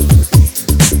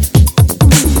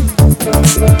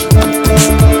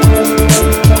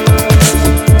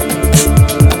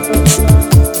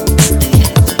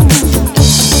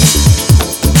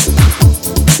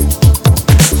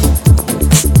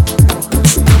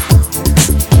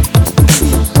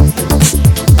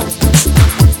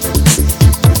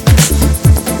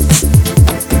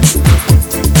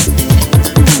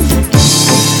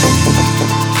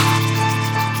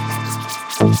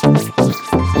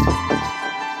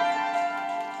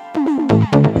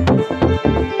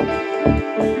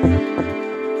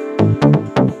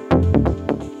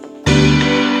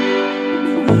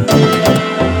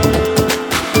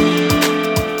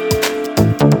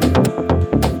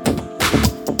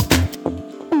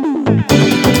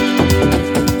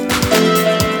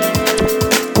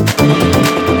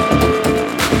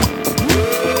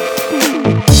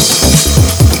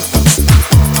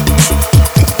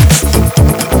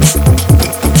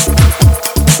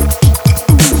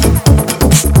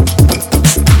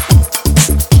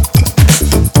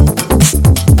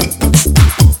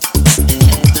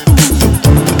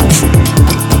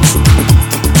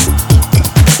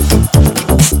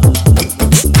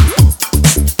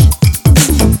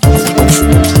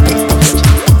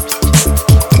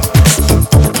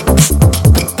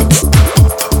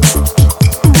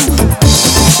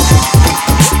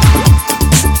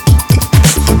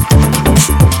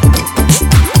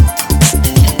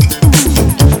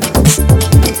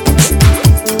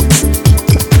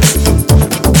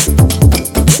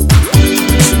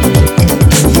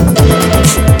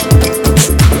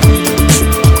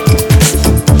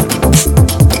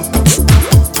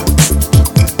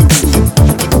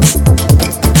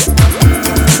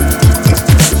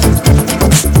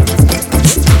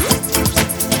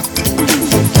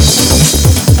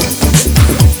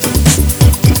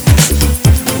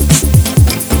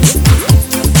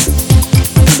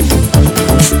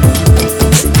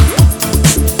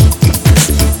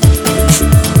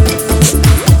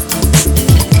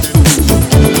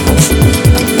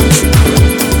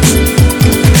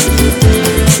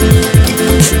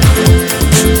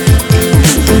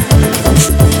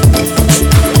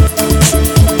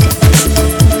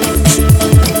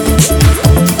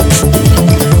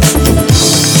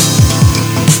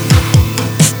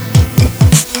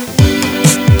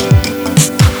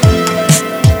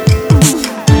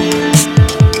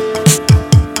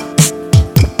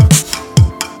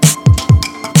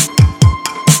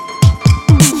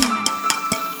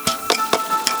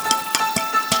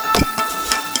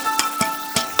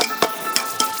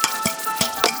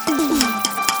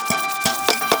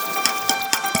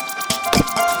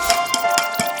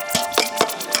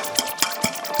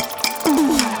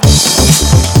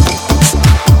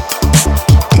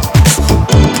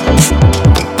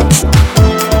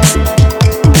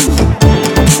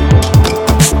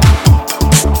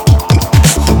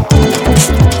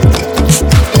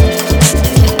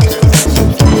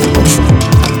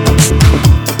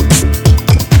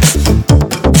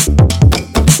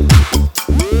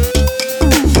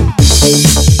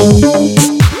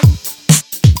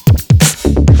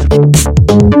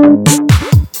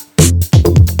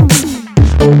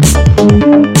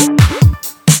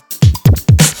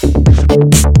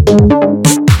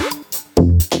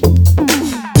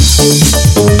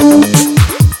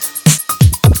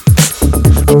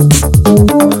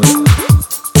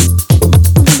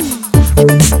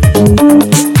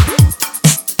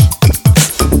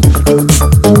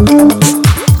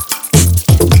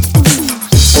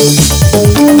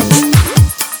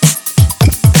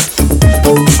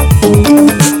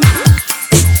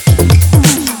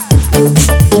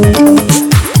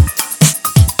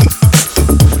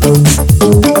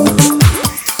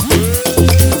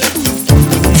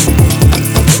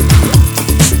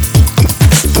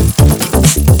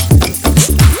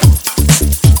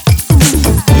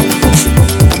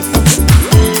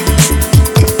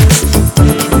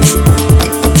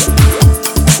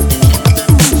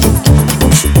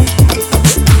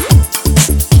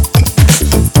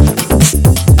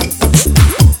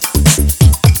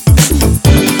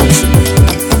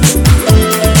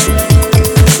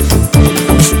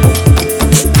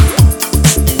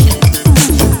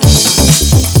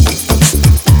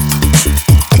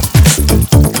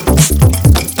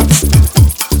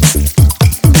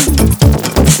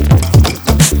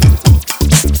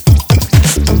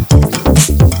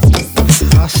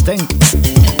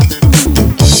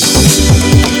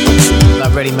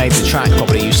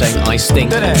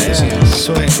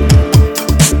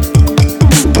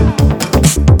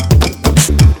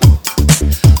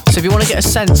 So if you want to get a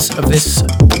sense of this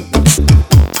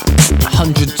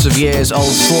hundreds of years old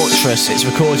fortress it's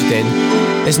recorded in,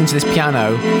 listen to this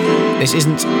piano. This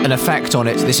isn't an effect on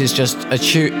it. This is just a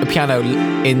piano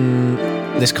in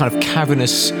this kind of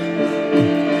cavernous...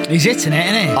 He's hitting it,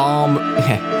 isn't he?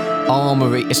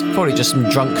 Armory. It's probably just some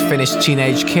drunk Finnish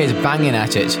teenage kid banging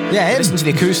at it. Yeah, him. Listen to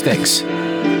the acoustics.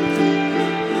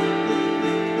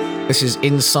 This is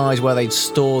inside where they'd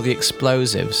store the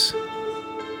explosives.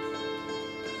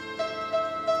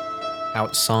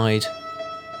 Outside,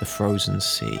 the frozen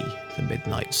sea, the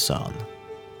midnight sun,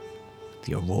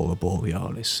 the aurora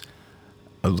borealis,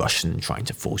 a Russian trying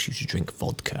to force you to drink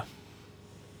vodka.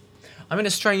 I'm in a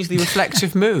strangely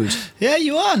reflective mood. Yeah,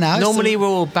 you are now. Normally we're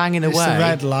all banging away. It's the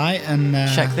red light and...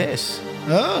 Check this.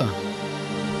 Oh.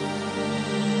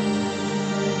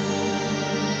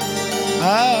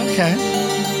 Oh, okay.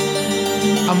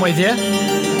 I'm with you.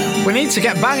 We need to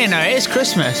get banging now. It is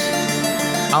Christmas.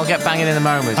 I'll get banging in a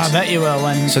moment. I bet you will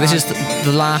when... So this is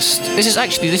the last... This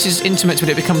is intimate, but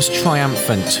it becomes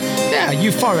triumphant. Yeah,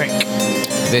 euphoric.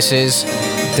 This is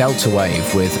Delta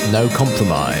Wave with No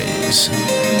Compromise.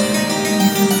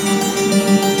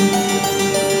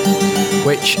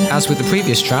 Which, as with the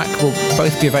previous track, will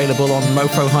both be available on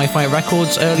Mofo Hi-Fi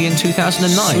Records early in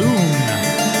 2009.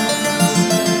 Soon.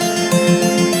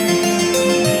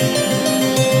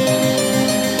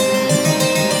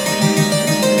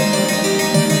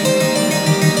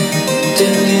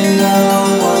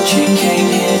 You came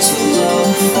here to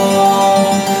look for,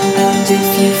 and if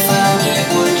you found it,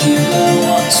 would you know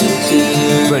what to do?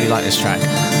 Really like this track.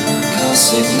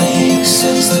 Cause it makes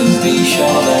sense to be sure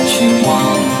that you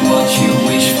want what you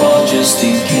wish for, just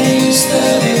in case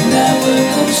that it never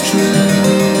comes true.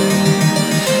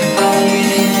 Are you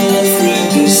here through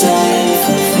desire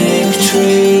for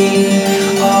victory,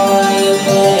 or are you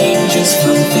playing just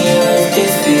from fear of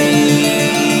defeat?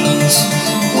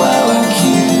 Well, I'm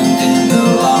queued in the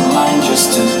long line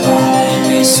just to buy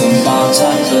me some more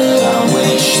time, but I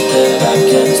wish that I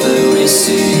kept the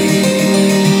receipt.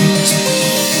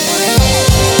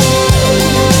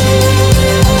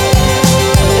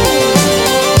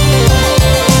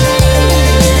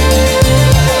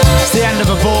 It's the end of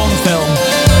a Bourne film.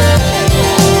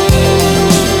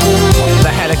 The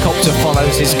helicopter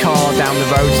follows his car down the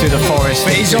road through the forest.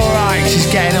 But he's alright, he's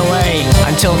getting away.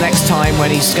 Until next time when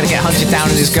he's going to get hunted down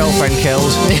and his girlfriend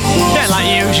killed. Yeah, like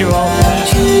usual.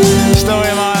 Story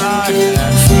of my life.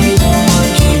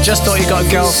 You just thought you got a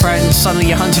girlfriend, suddenly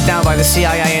you're hunted down by the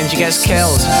CIA and she gets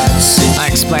killed. That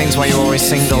explains why you're always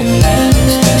single.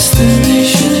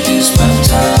 Destination is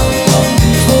mapped out long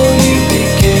before you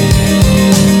begin.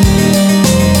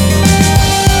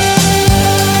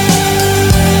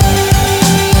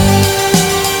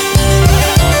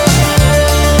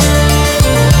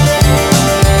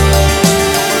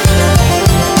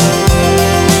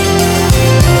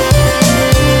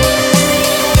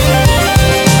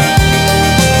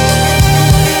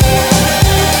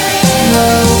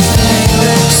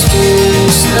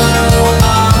 No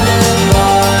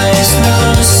advice, no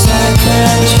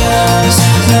second chance.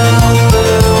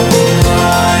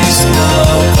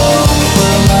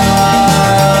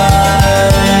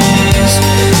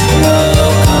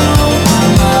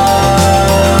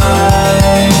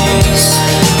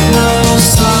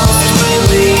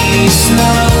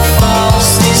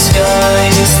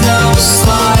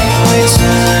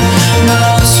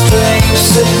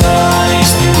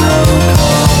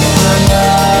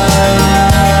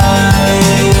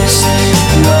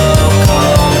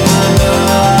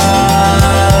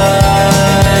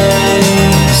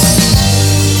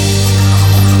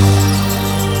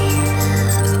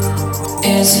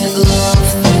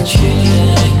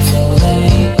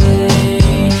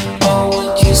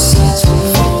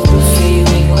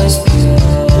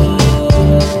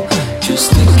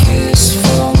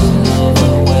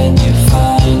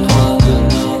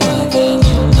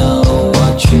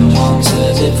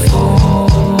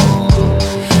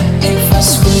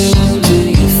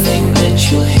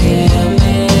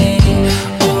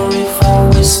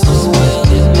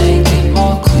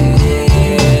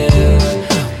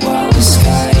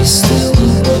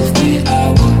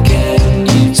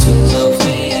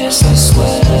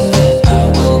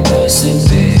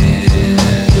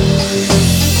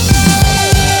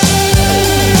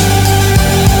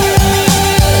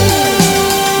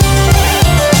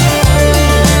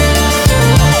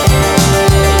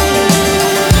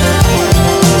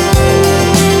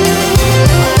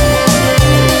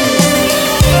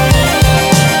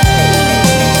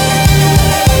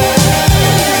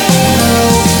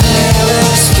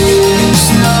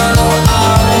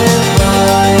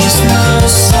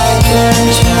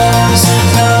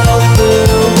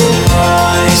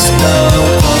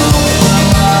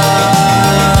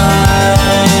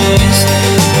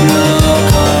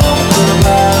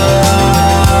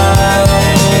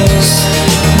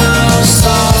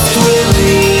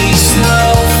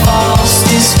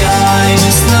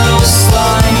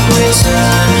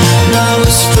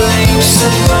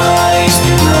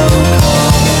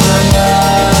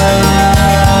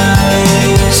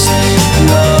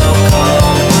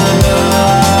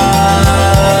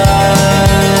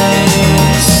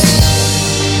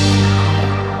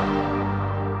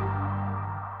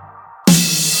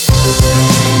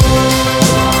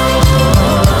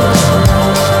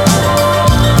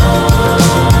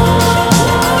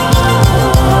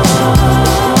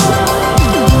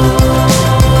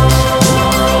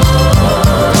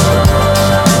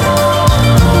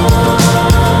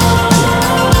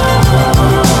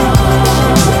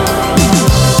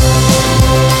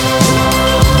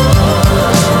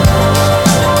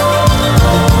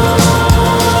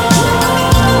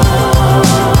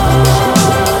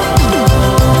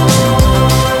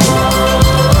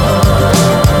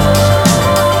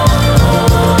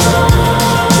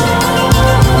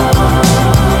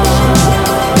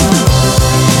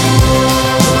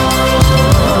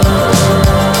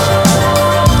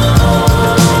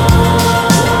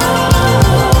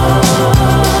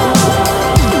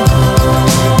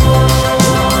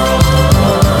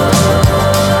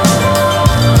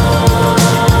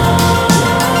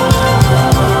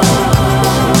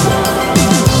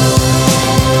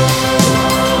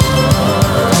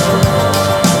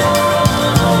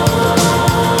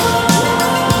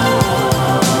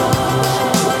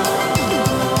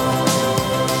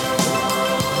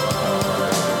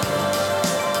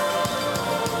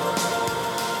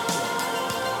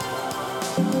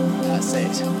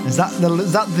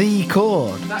 that the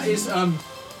chord? That is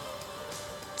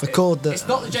The chord that. It's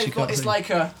not the she James can't Bond. It's see. like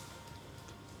a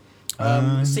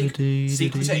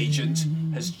secret agent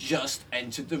has just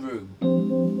entered the room.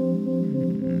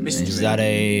 Mystery. Is that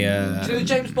a Do you know the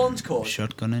James Bond chord?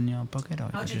 shotgun in your pocket? Or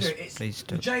How do you do just it? It's, please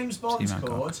the do. James Bond see my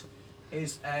chord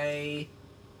is a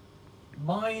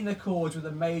minor chord with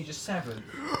a major seventh.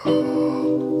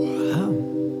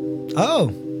 Oh,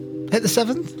 hit the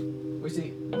seventh. Which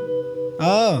is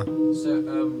Oh,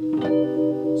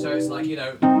 so it's like, you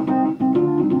know.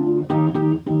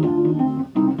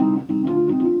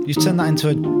 you turned that into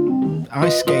an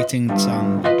ice skating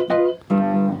song.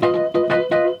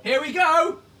 Here we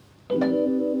go.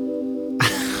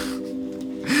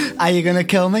 Are you gonna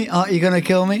kill me? Aren't you gonna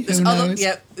kill me? Who knows?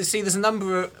 Yeah, see, there's a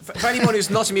number of... For anyone who's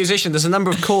not a musician, there's a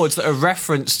number of chords that are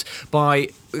referenced by...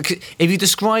 If you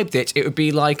described it, it would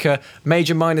be like a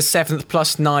major minor seventh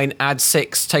plus 9, add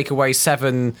 6, take away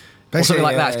 7, or something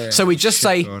like that. Yeah. So we just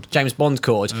say chord. James Bond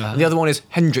chord, and the other one is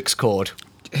Hendrix chord.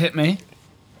 Hit me.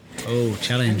 Oh,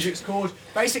 challenge. Hendrix chord.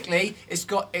 Basically, it's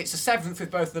a seventh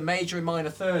with both the major and minor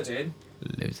third in.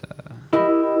 Loser.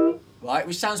 Right,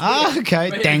 which sounds Ah, weird. okay.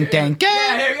 But Dang, dang, dang.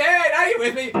 Yeah, now you're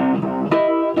with me.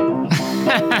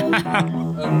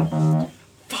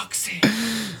 Fuck's sake.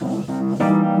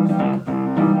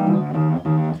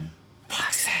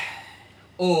 Fuck's sake.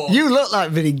 Or You look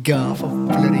like Vinnie Garth of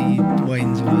bloody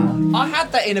Wayne's World. I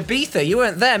had that in Ibiza. You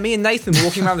weren't there. Me and Nathan were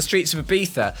walking around the streets of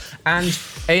Ibiza, and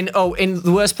in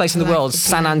the worst place in the world,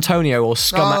 San Antonio or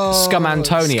Scum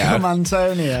Antonio. Scum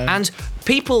Antonio. And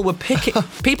people were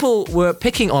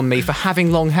picking on me for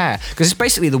having long hair, because it's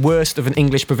basically the worst of an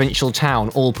English provincial town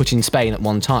all put in Spain at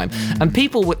one time. And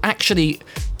people were actually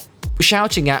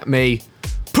shouting at me,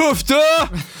 "Poofda!"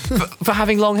 for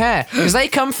having long hair, because they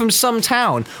come from some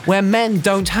town where men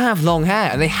don't have long hair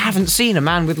and they haven't seen a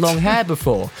man with long hair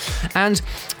before. And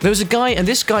there was a guy, and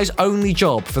this guy's only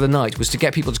job for the night was to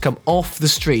get people to come off the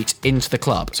street into the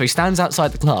club. So he stands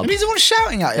outside the club. And he's the one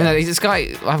shouting at you. No, this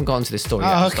guy, I haven't gotten to this story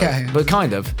yet. Oh, okay. But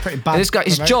kind of. Pretty bad. And this guy,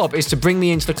 his Right. job is to bring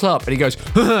me into the club, and he goes,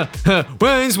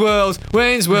 Wayne's World,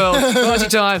 party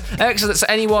time. Excellent. So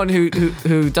anyone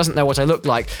who doesn't know what I look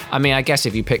like, I mean, I guess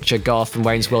if you picture Garth and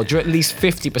Wayne's World, you're at least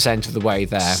 50% of the way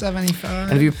there. 75.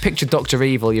 And if you picture Dr.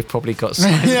 Evil, you've probably got some.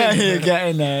 Yeah, you're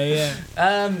getting there,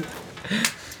 yeah.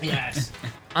 Yes.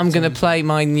 I'm going to play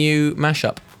my new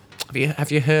mashup.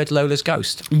 Have you heard Lola's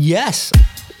Ghost? Yes.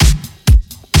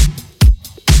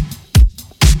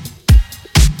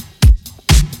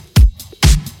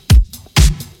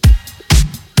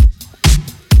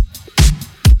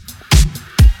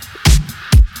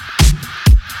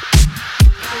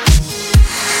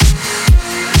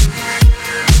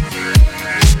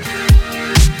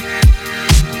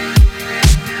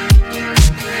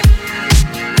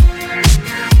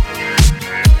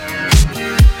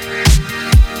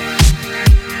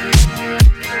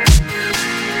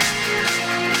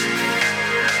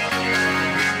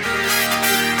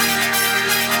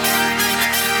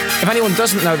 If anyone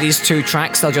doesn't know these two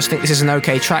tracks, they'll just think this is an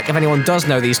okay track. If anyone does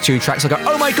know these two tracks, they'll go,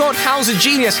 "Oh my god, Hal's a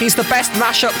genius. He's the best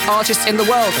mashup artist in the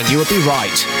world." And you would be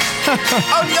right.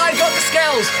 Only I got the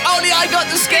skills. Only I got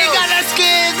the skills. You got the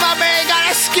skills, my man, got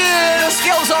the skills. The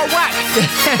skills are whack.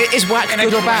 Is whack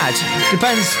good or bad?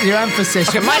 Depends your emphasis.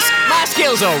 Okay, my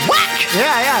skills are whack.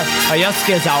 Yeah, yeah. Oh, your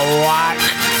skills are whack.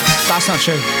 That's not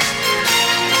true.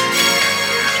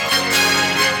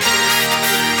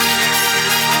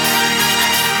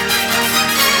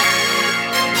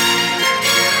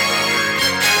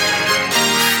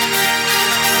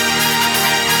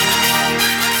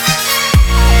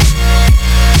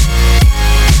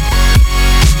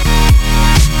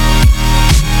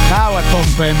 Now we're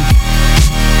pumping.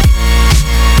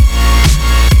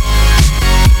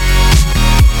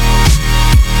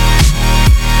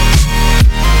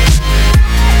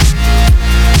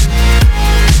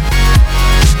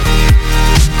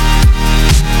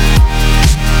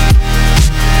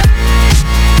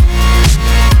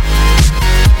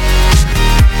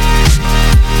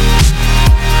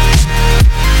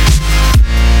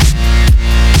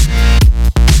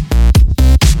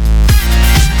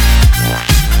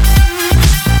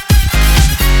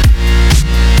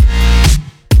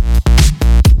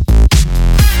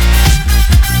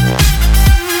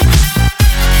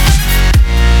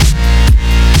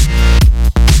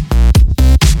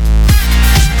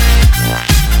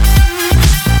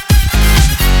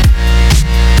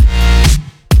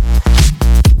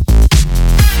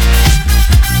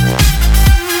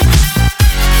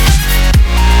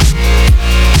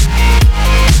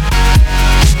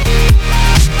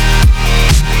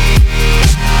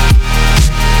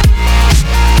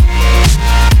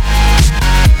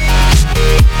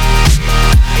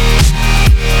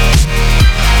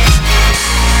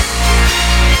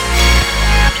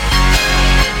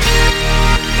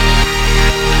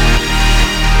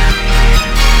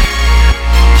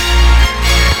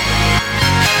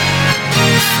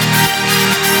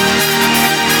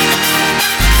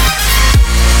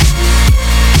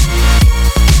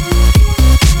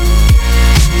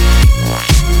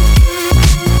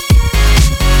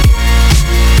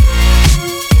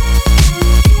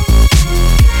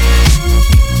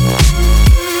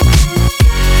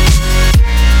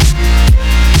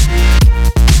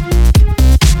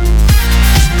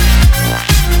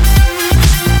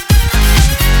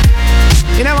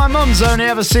 mum's only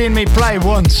ever seen me play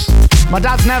once. My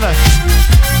dad's never.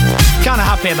 Kind of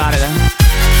happy about it then.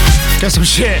 Got some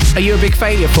shit. Are you a big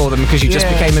failure for them because you just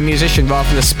became a musician rather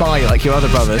than a spy like your other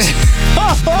brothers?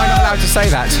 Am I not allowed to say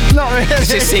that? Not really.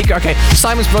 It's a secret. Okay,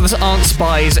 Simon's brothers aren't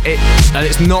spies, and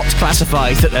it's not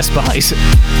classified that they're spies.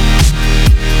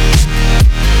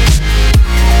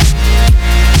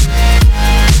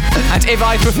 And if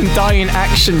either of them die in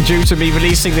action due to me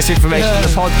releasing this information on the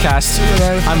podcast,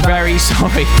 I'm very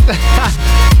sorry.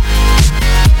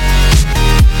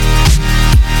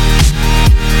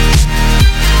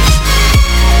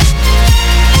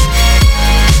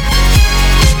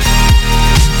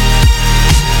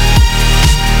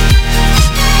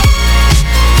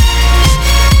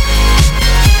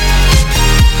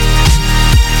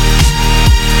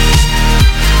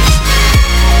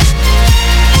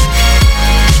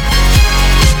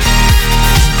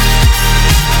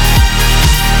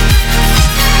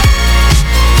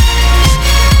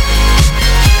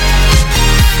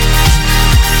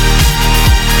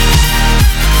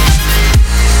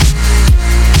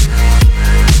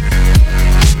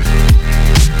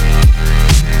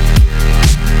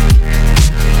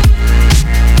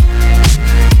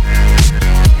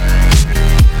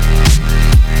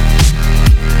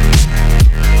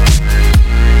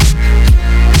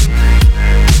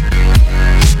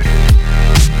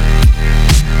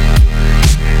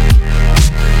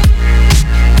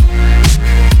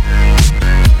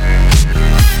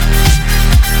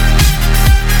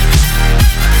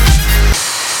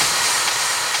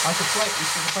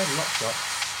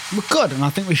 We could, and I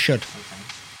think we should.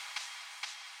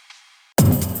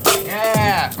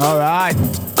 Yeah. All right.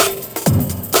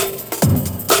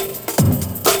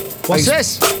 What's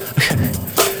this?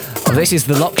 Oh, this is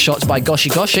the Lock Shot by Goshi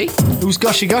Goshi. Who's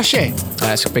Goshi Goshi?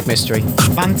 That's a big mystery.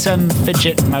 Phantom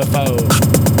Fidget Mofo.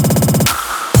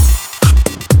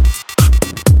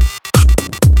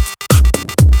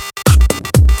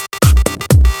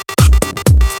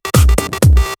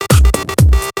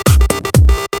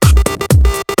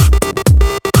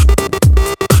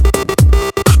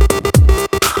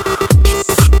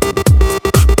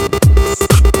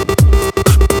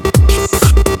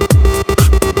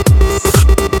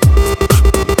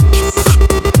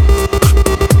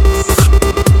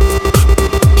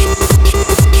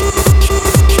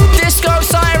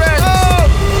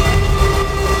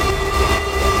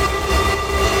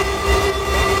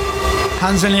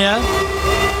 Hands in the air.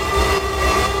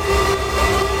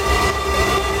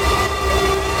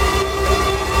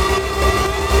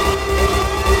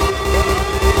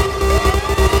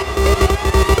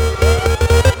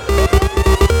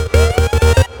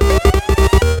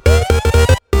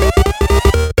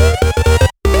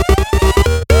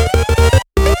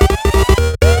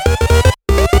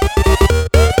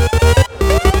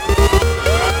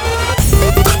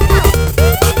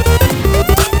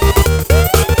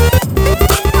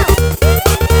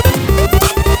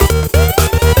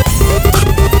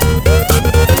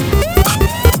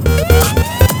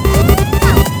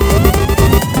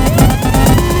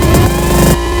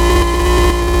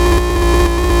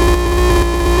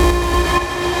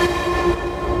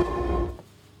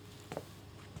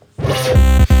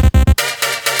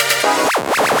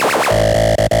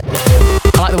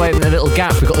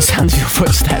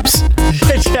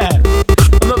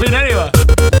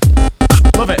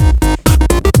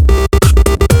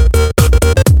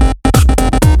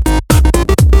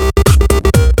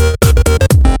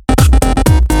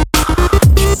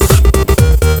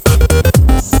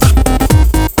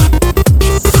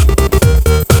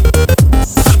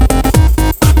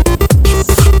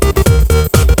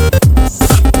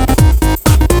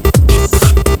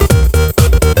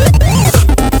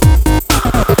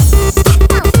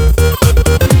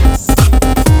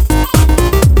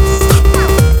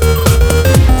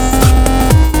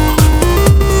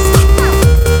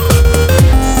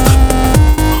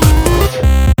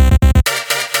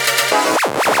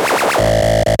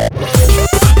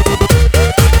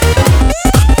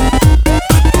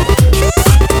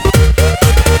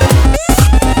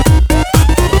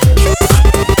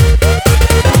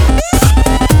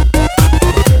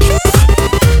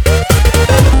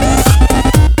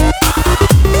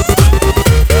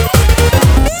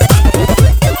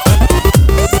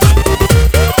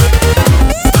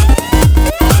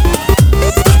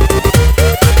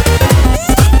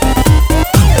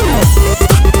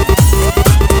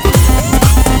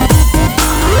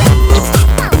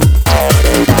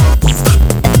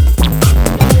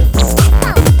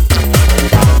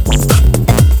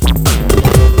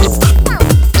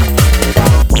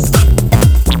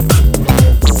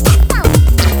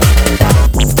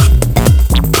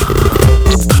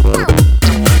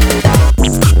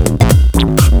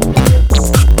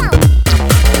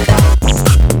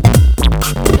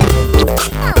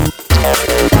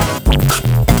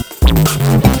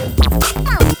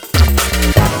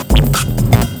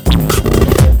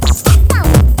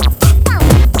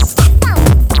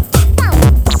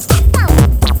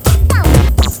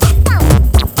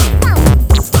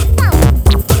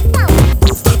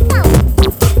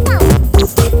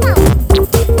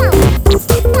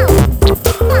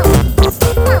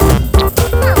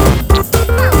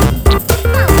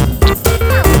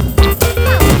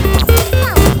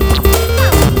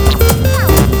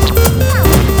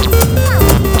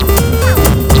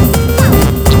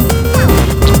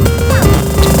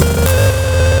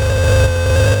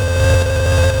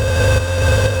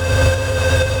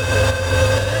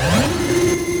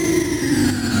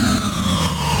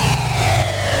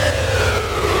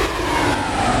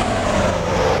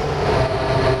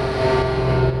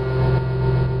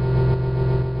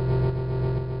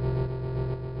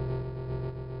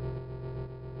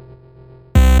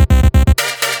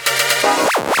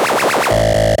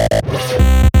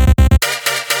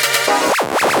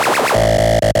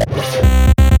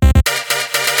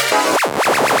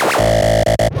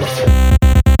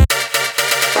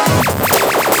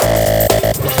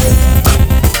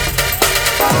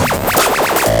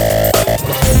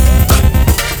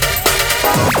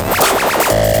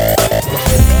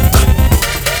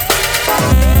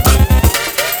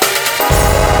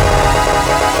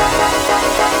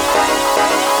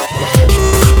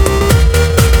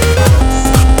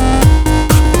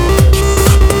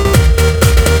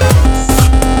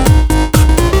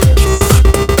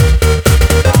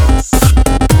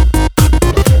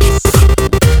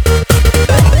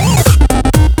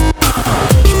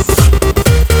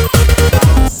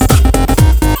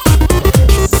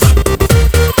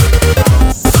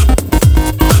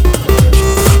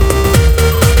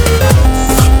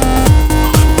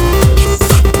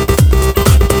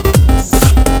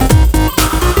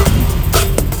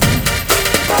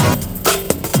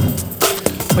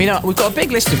 You know, we've got a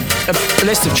big list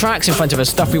of tracks in front of us,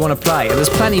 stuff we want to play, and there's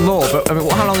plenty more. But I mean,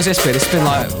 how long has this been? It's been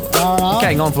like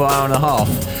getting on for an hour and a half.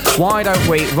 Why don't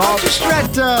we? Just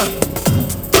read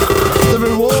the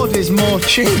reward is more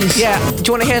cheese. Yeah. Do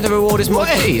you want to hear the reward is more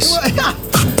cheese? I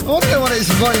want to know what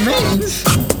it means.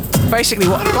 Basically,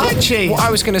 what cheese. What I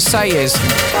was going to say is,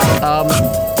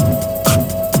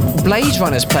 Blade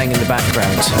Runner's playing in the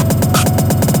background.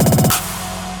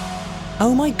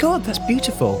 Oh my God, that's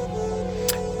beautiful.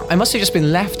 I must have just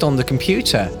been left on the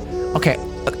computer. Okay,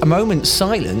 a moment's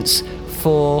silence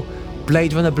for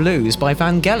Blade Runner Blues by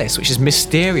Vangelis, which is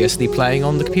mysteriously playing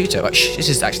on the computer. This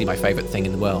is actually my favourite thing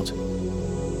in the world.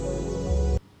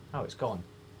 Oh, it's gone.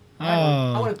 Oh.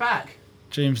 I want it back.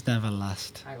 Dreams never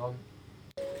last. Hang on.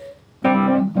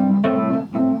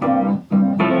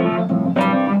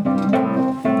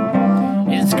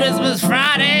 It's Christmas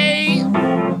Friday.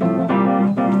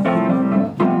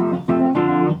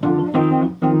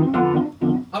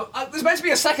 There's meant to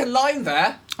be a second line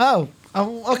there. Oh,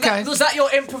 okay. Was that your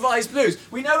improvised blues?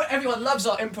 We know everyone loves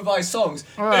our improvised songs.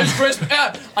 Right. It's Christmas.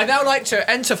 I'd now like to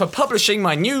enter for publishing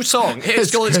my new song.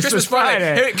 It's called It's Christmas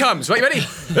Friday. Here it comes. Right, you ready?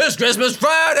 It's Christmas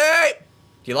Friday.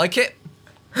 Do you like it?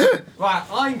 Right,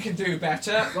 I can do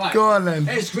better. Right. Go on then.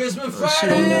 It's Christmas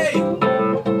Friday.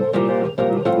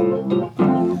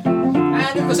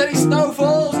 And if there's any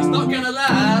snowfalls, it's not gonna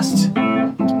last.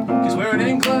 Because we're in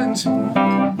England.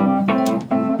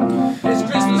 It's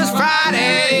Christmas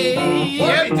Friday.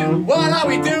 What are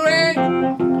we doing?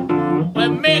 We're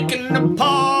making a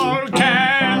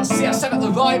podcast. See, I set up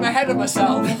the rhyme ahead of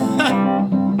myself.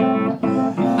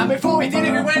 And before we did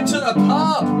it, we went to the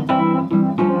pub.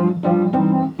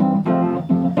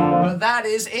 But that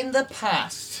is in the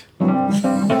past.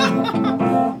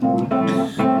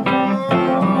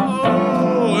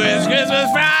 It's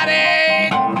Christmas Friday.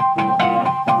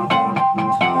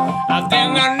 I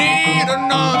think I need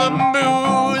another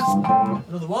booze.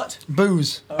 Another what?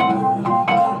 Booze.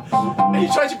 Are you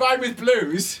trying to rhyme with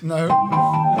blues? No.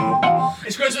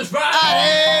 It's Christmas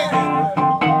Friday.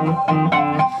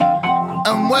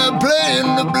 And we're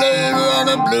playing the Blade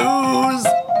Runner Blues.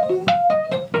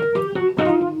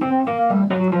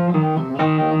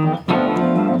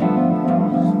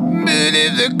 But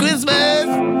if the Christmas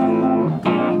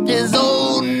is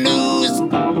old news.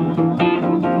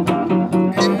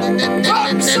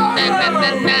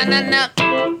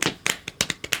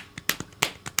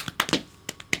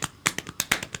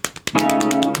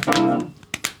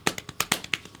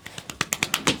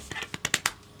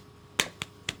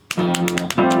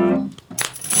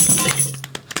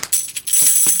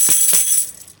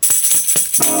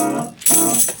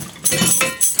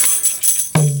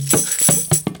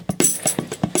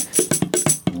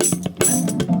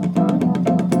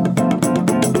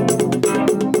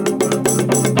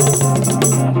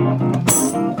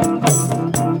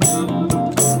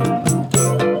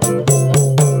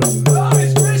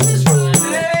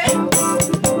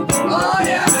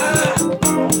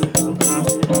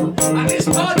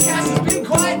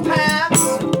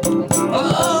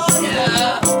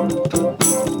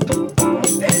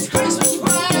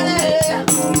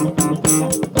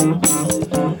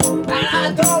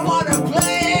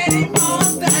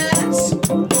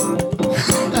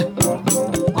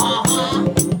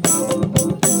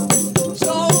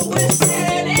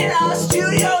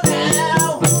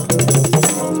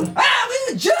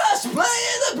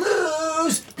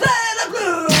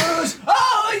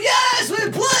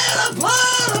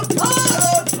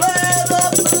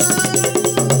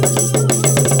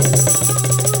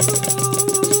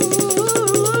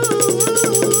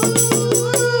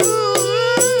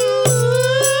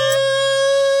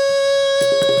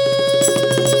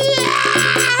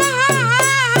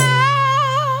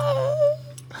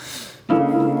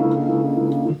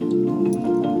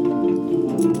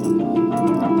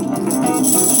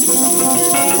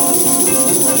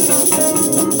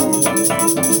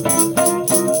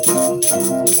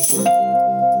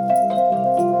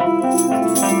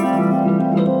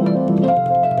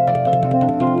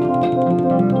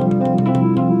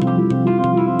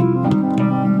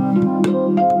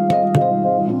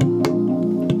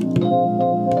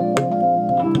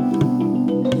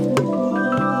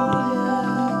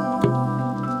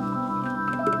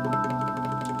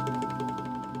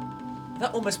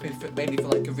 almost made me feel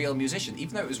like a real musician,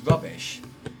 even though it was rubbish.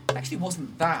 It actually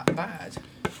wasn't that bad.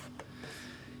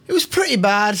 It was pretty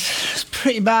bad. It's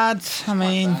pretty bad. I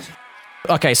mean...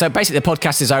 Okay, so basically the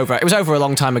podcast is over. It was over a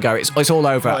long time ago. It's all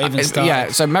over. Not even started. Yeah,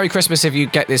 so Merry Christmas if you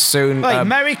get this soon. Wait,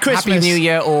 Merry Christmas. Happy New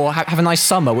Year, or have a nice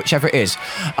summer, whichever it is.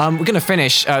 We're going to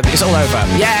finish. It's all over.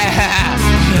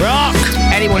 Yeah! Rock!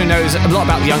 Anyone who knows a lot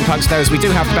about the Young Punks knows we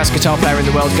do have the best guitar player in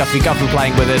the world, Guthrie Govan,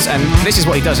 playing with us, and this is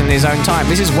what he does in his own time.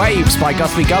 This is Waves by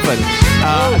Guthrie Govan,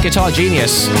 guitar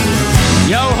genius.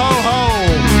 Yo ho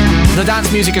ho! The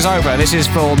dance music is over. This is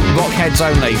for rockheads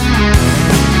only.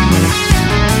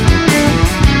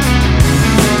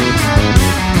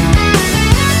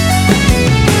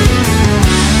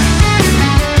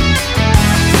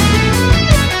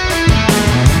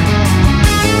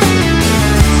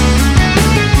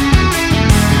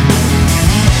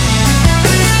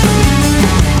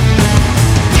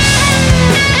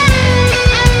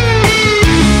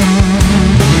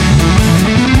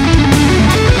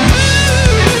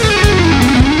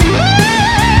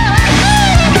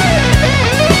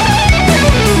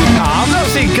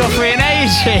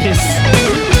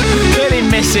 Really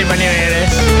miss it when you hear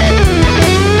this.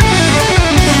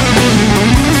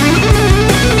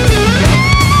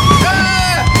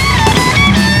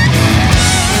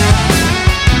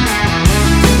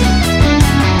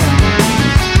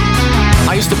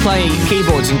 I used to play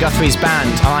keyboards in Guthrie's band,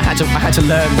 and I had to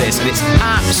learn this, and it's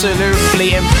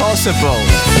absolutely impossible.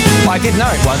 But I did know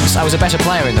it once. I was a better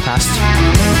player in the past.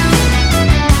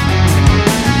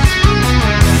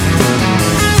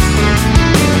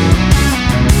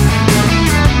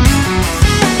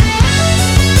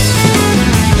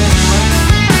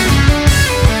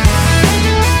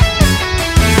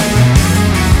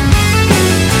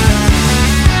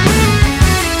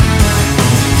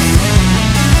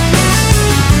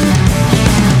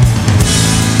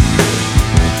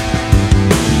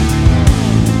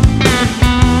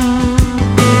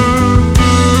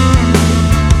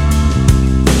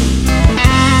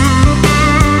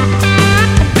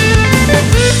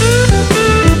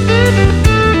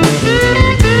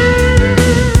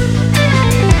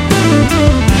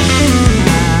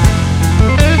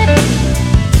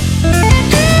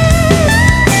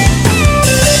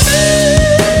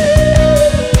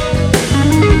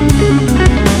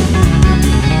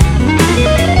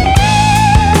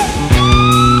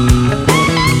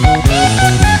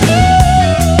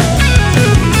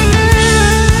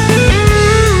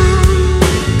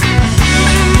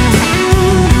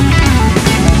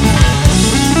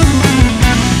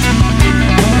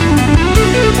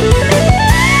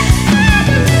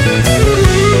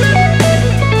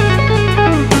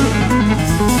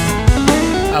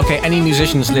 Any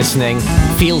musicians listening,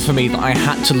 feel for me that I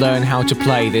had to learn how to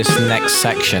play this next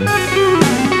section.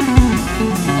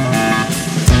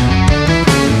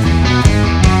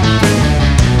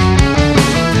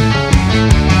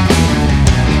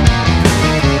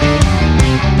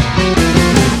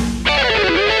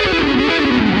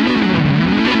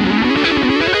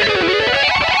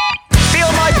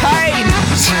 Feel my pain!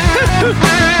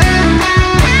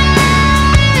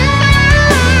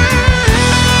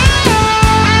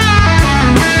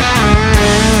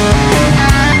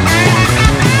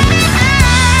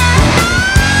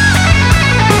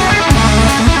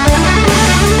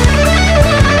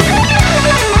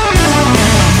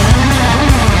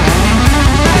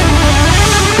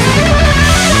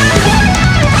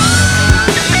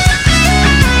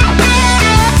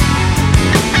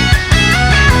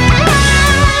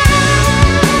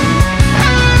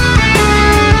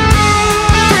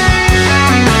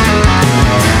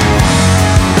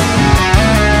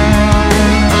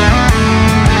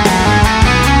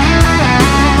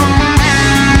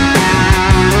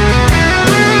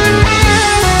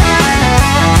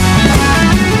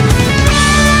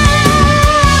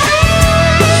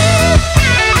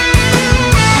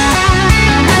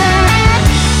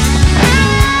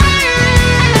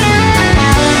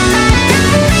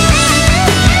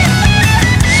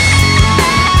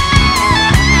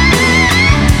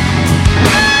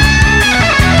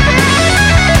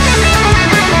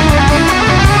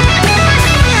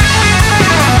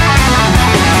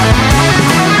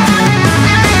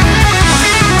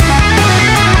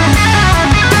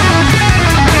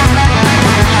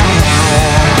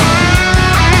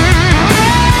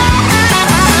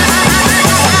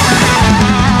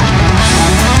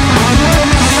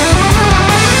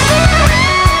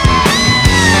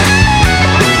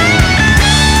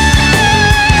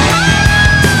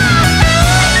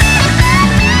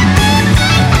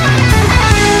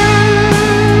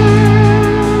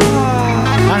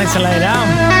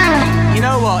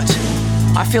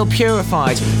 feel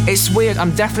purified. It's weird.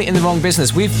 I'm definitely in the wrong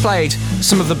business. We've played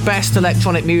some of the best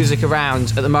electronic music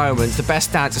around at the moment, the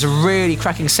best dance. It's a really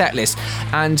cracking set list,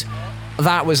 and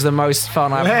that was the most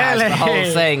fun I've had. The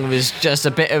whole thing was just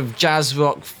a bit of jazz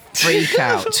rock freak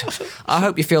out. I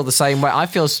hope you feel the same way. I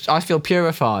feel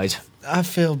purified. I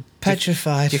feel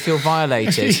petrified. Do you feel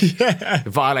violated? Yeah.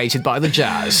 Violated by the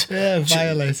jazz. Yeah,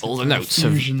 violated. All the notes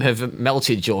have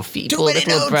melted your feeble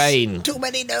little brain. Too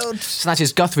many notes. So that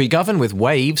is Guthrie Govan with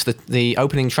Waves, the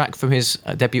opening track from his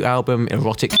debut album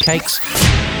Erotic Cakes.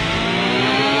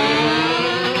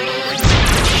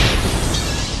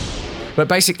 But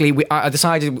basically, I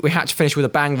decided we had to finish with a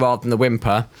bang rather than a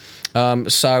whimper.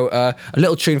 So a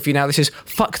little tune for you now. This is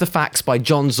Fuck the Facts by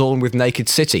John Zorn with Naked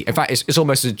City. In fact, it's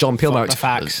almost a John Peel moment. Fuck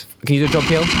the Facts. Can you do John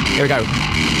Peel? Here we go.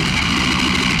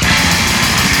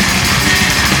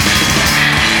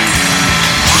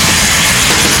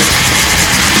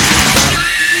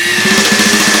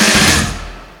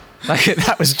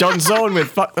 That was John Zorn with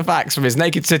Fuck the Facts from his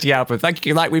Naked City album. Thank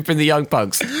you, like we've been the Young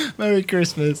Punks. Merry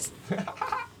Christmas.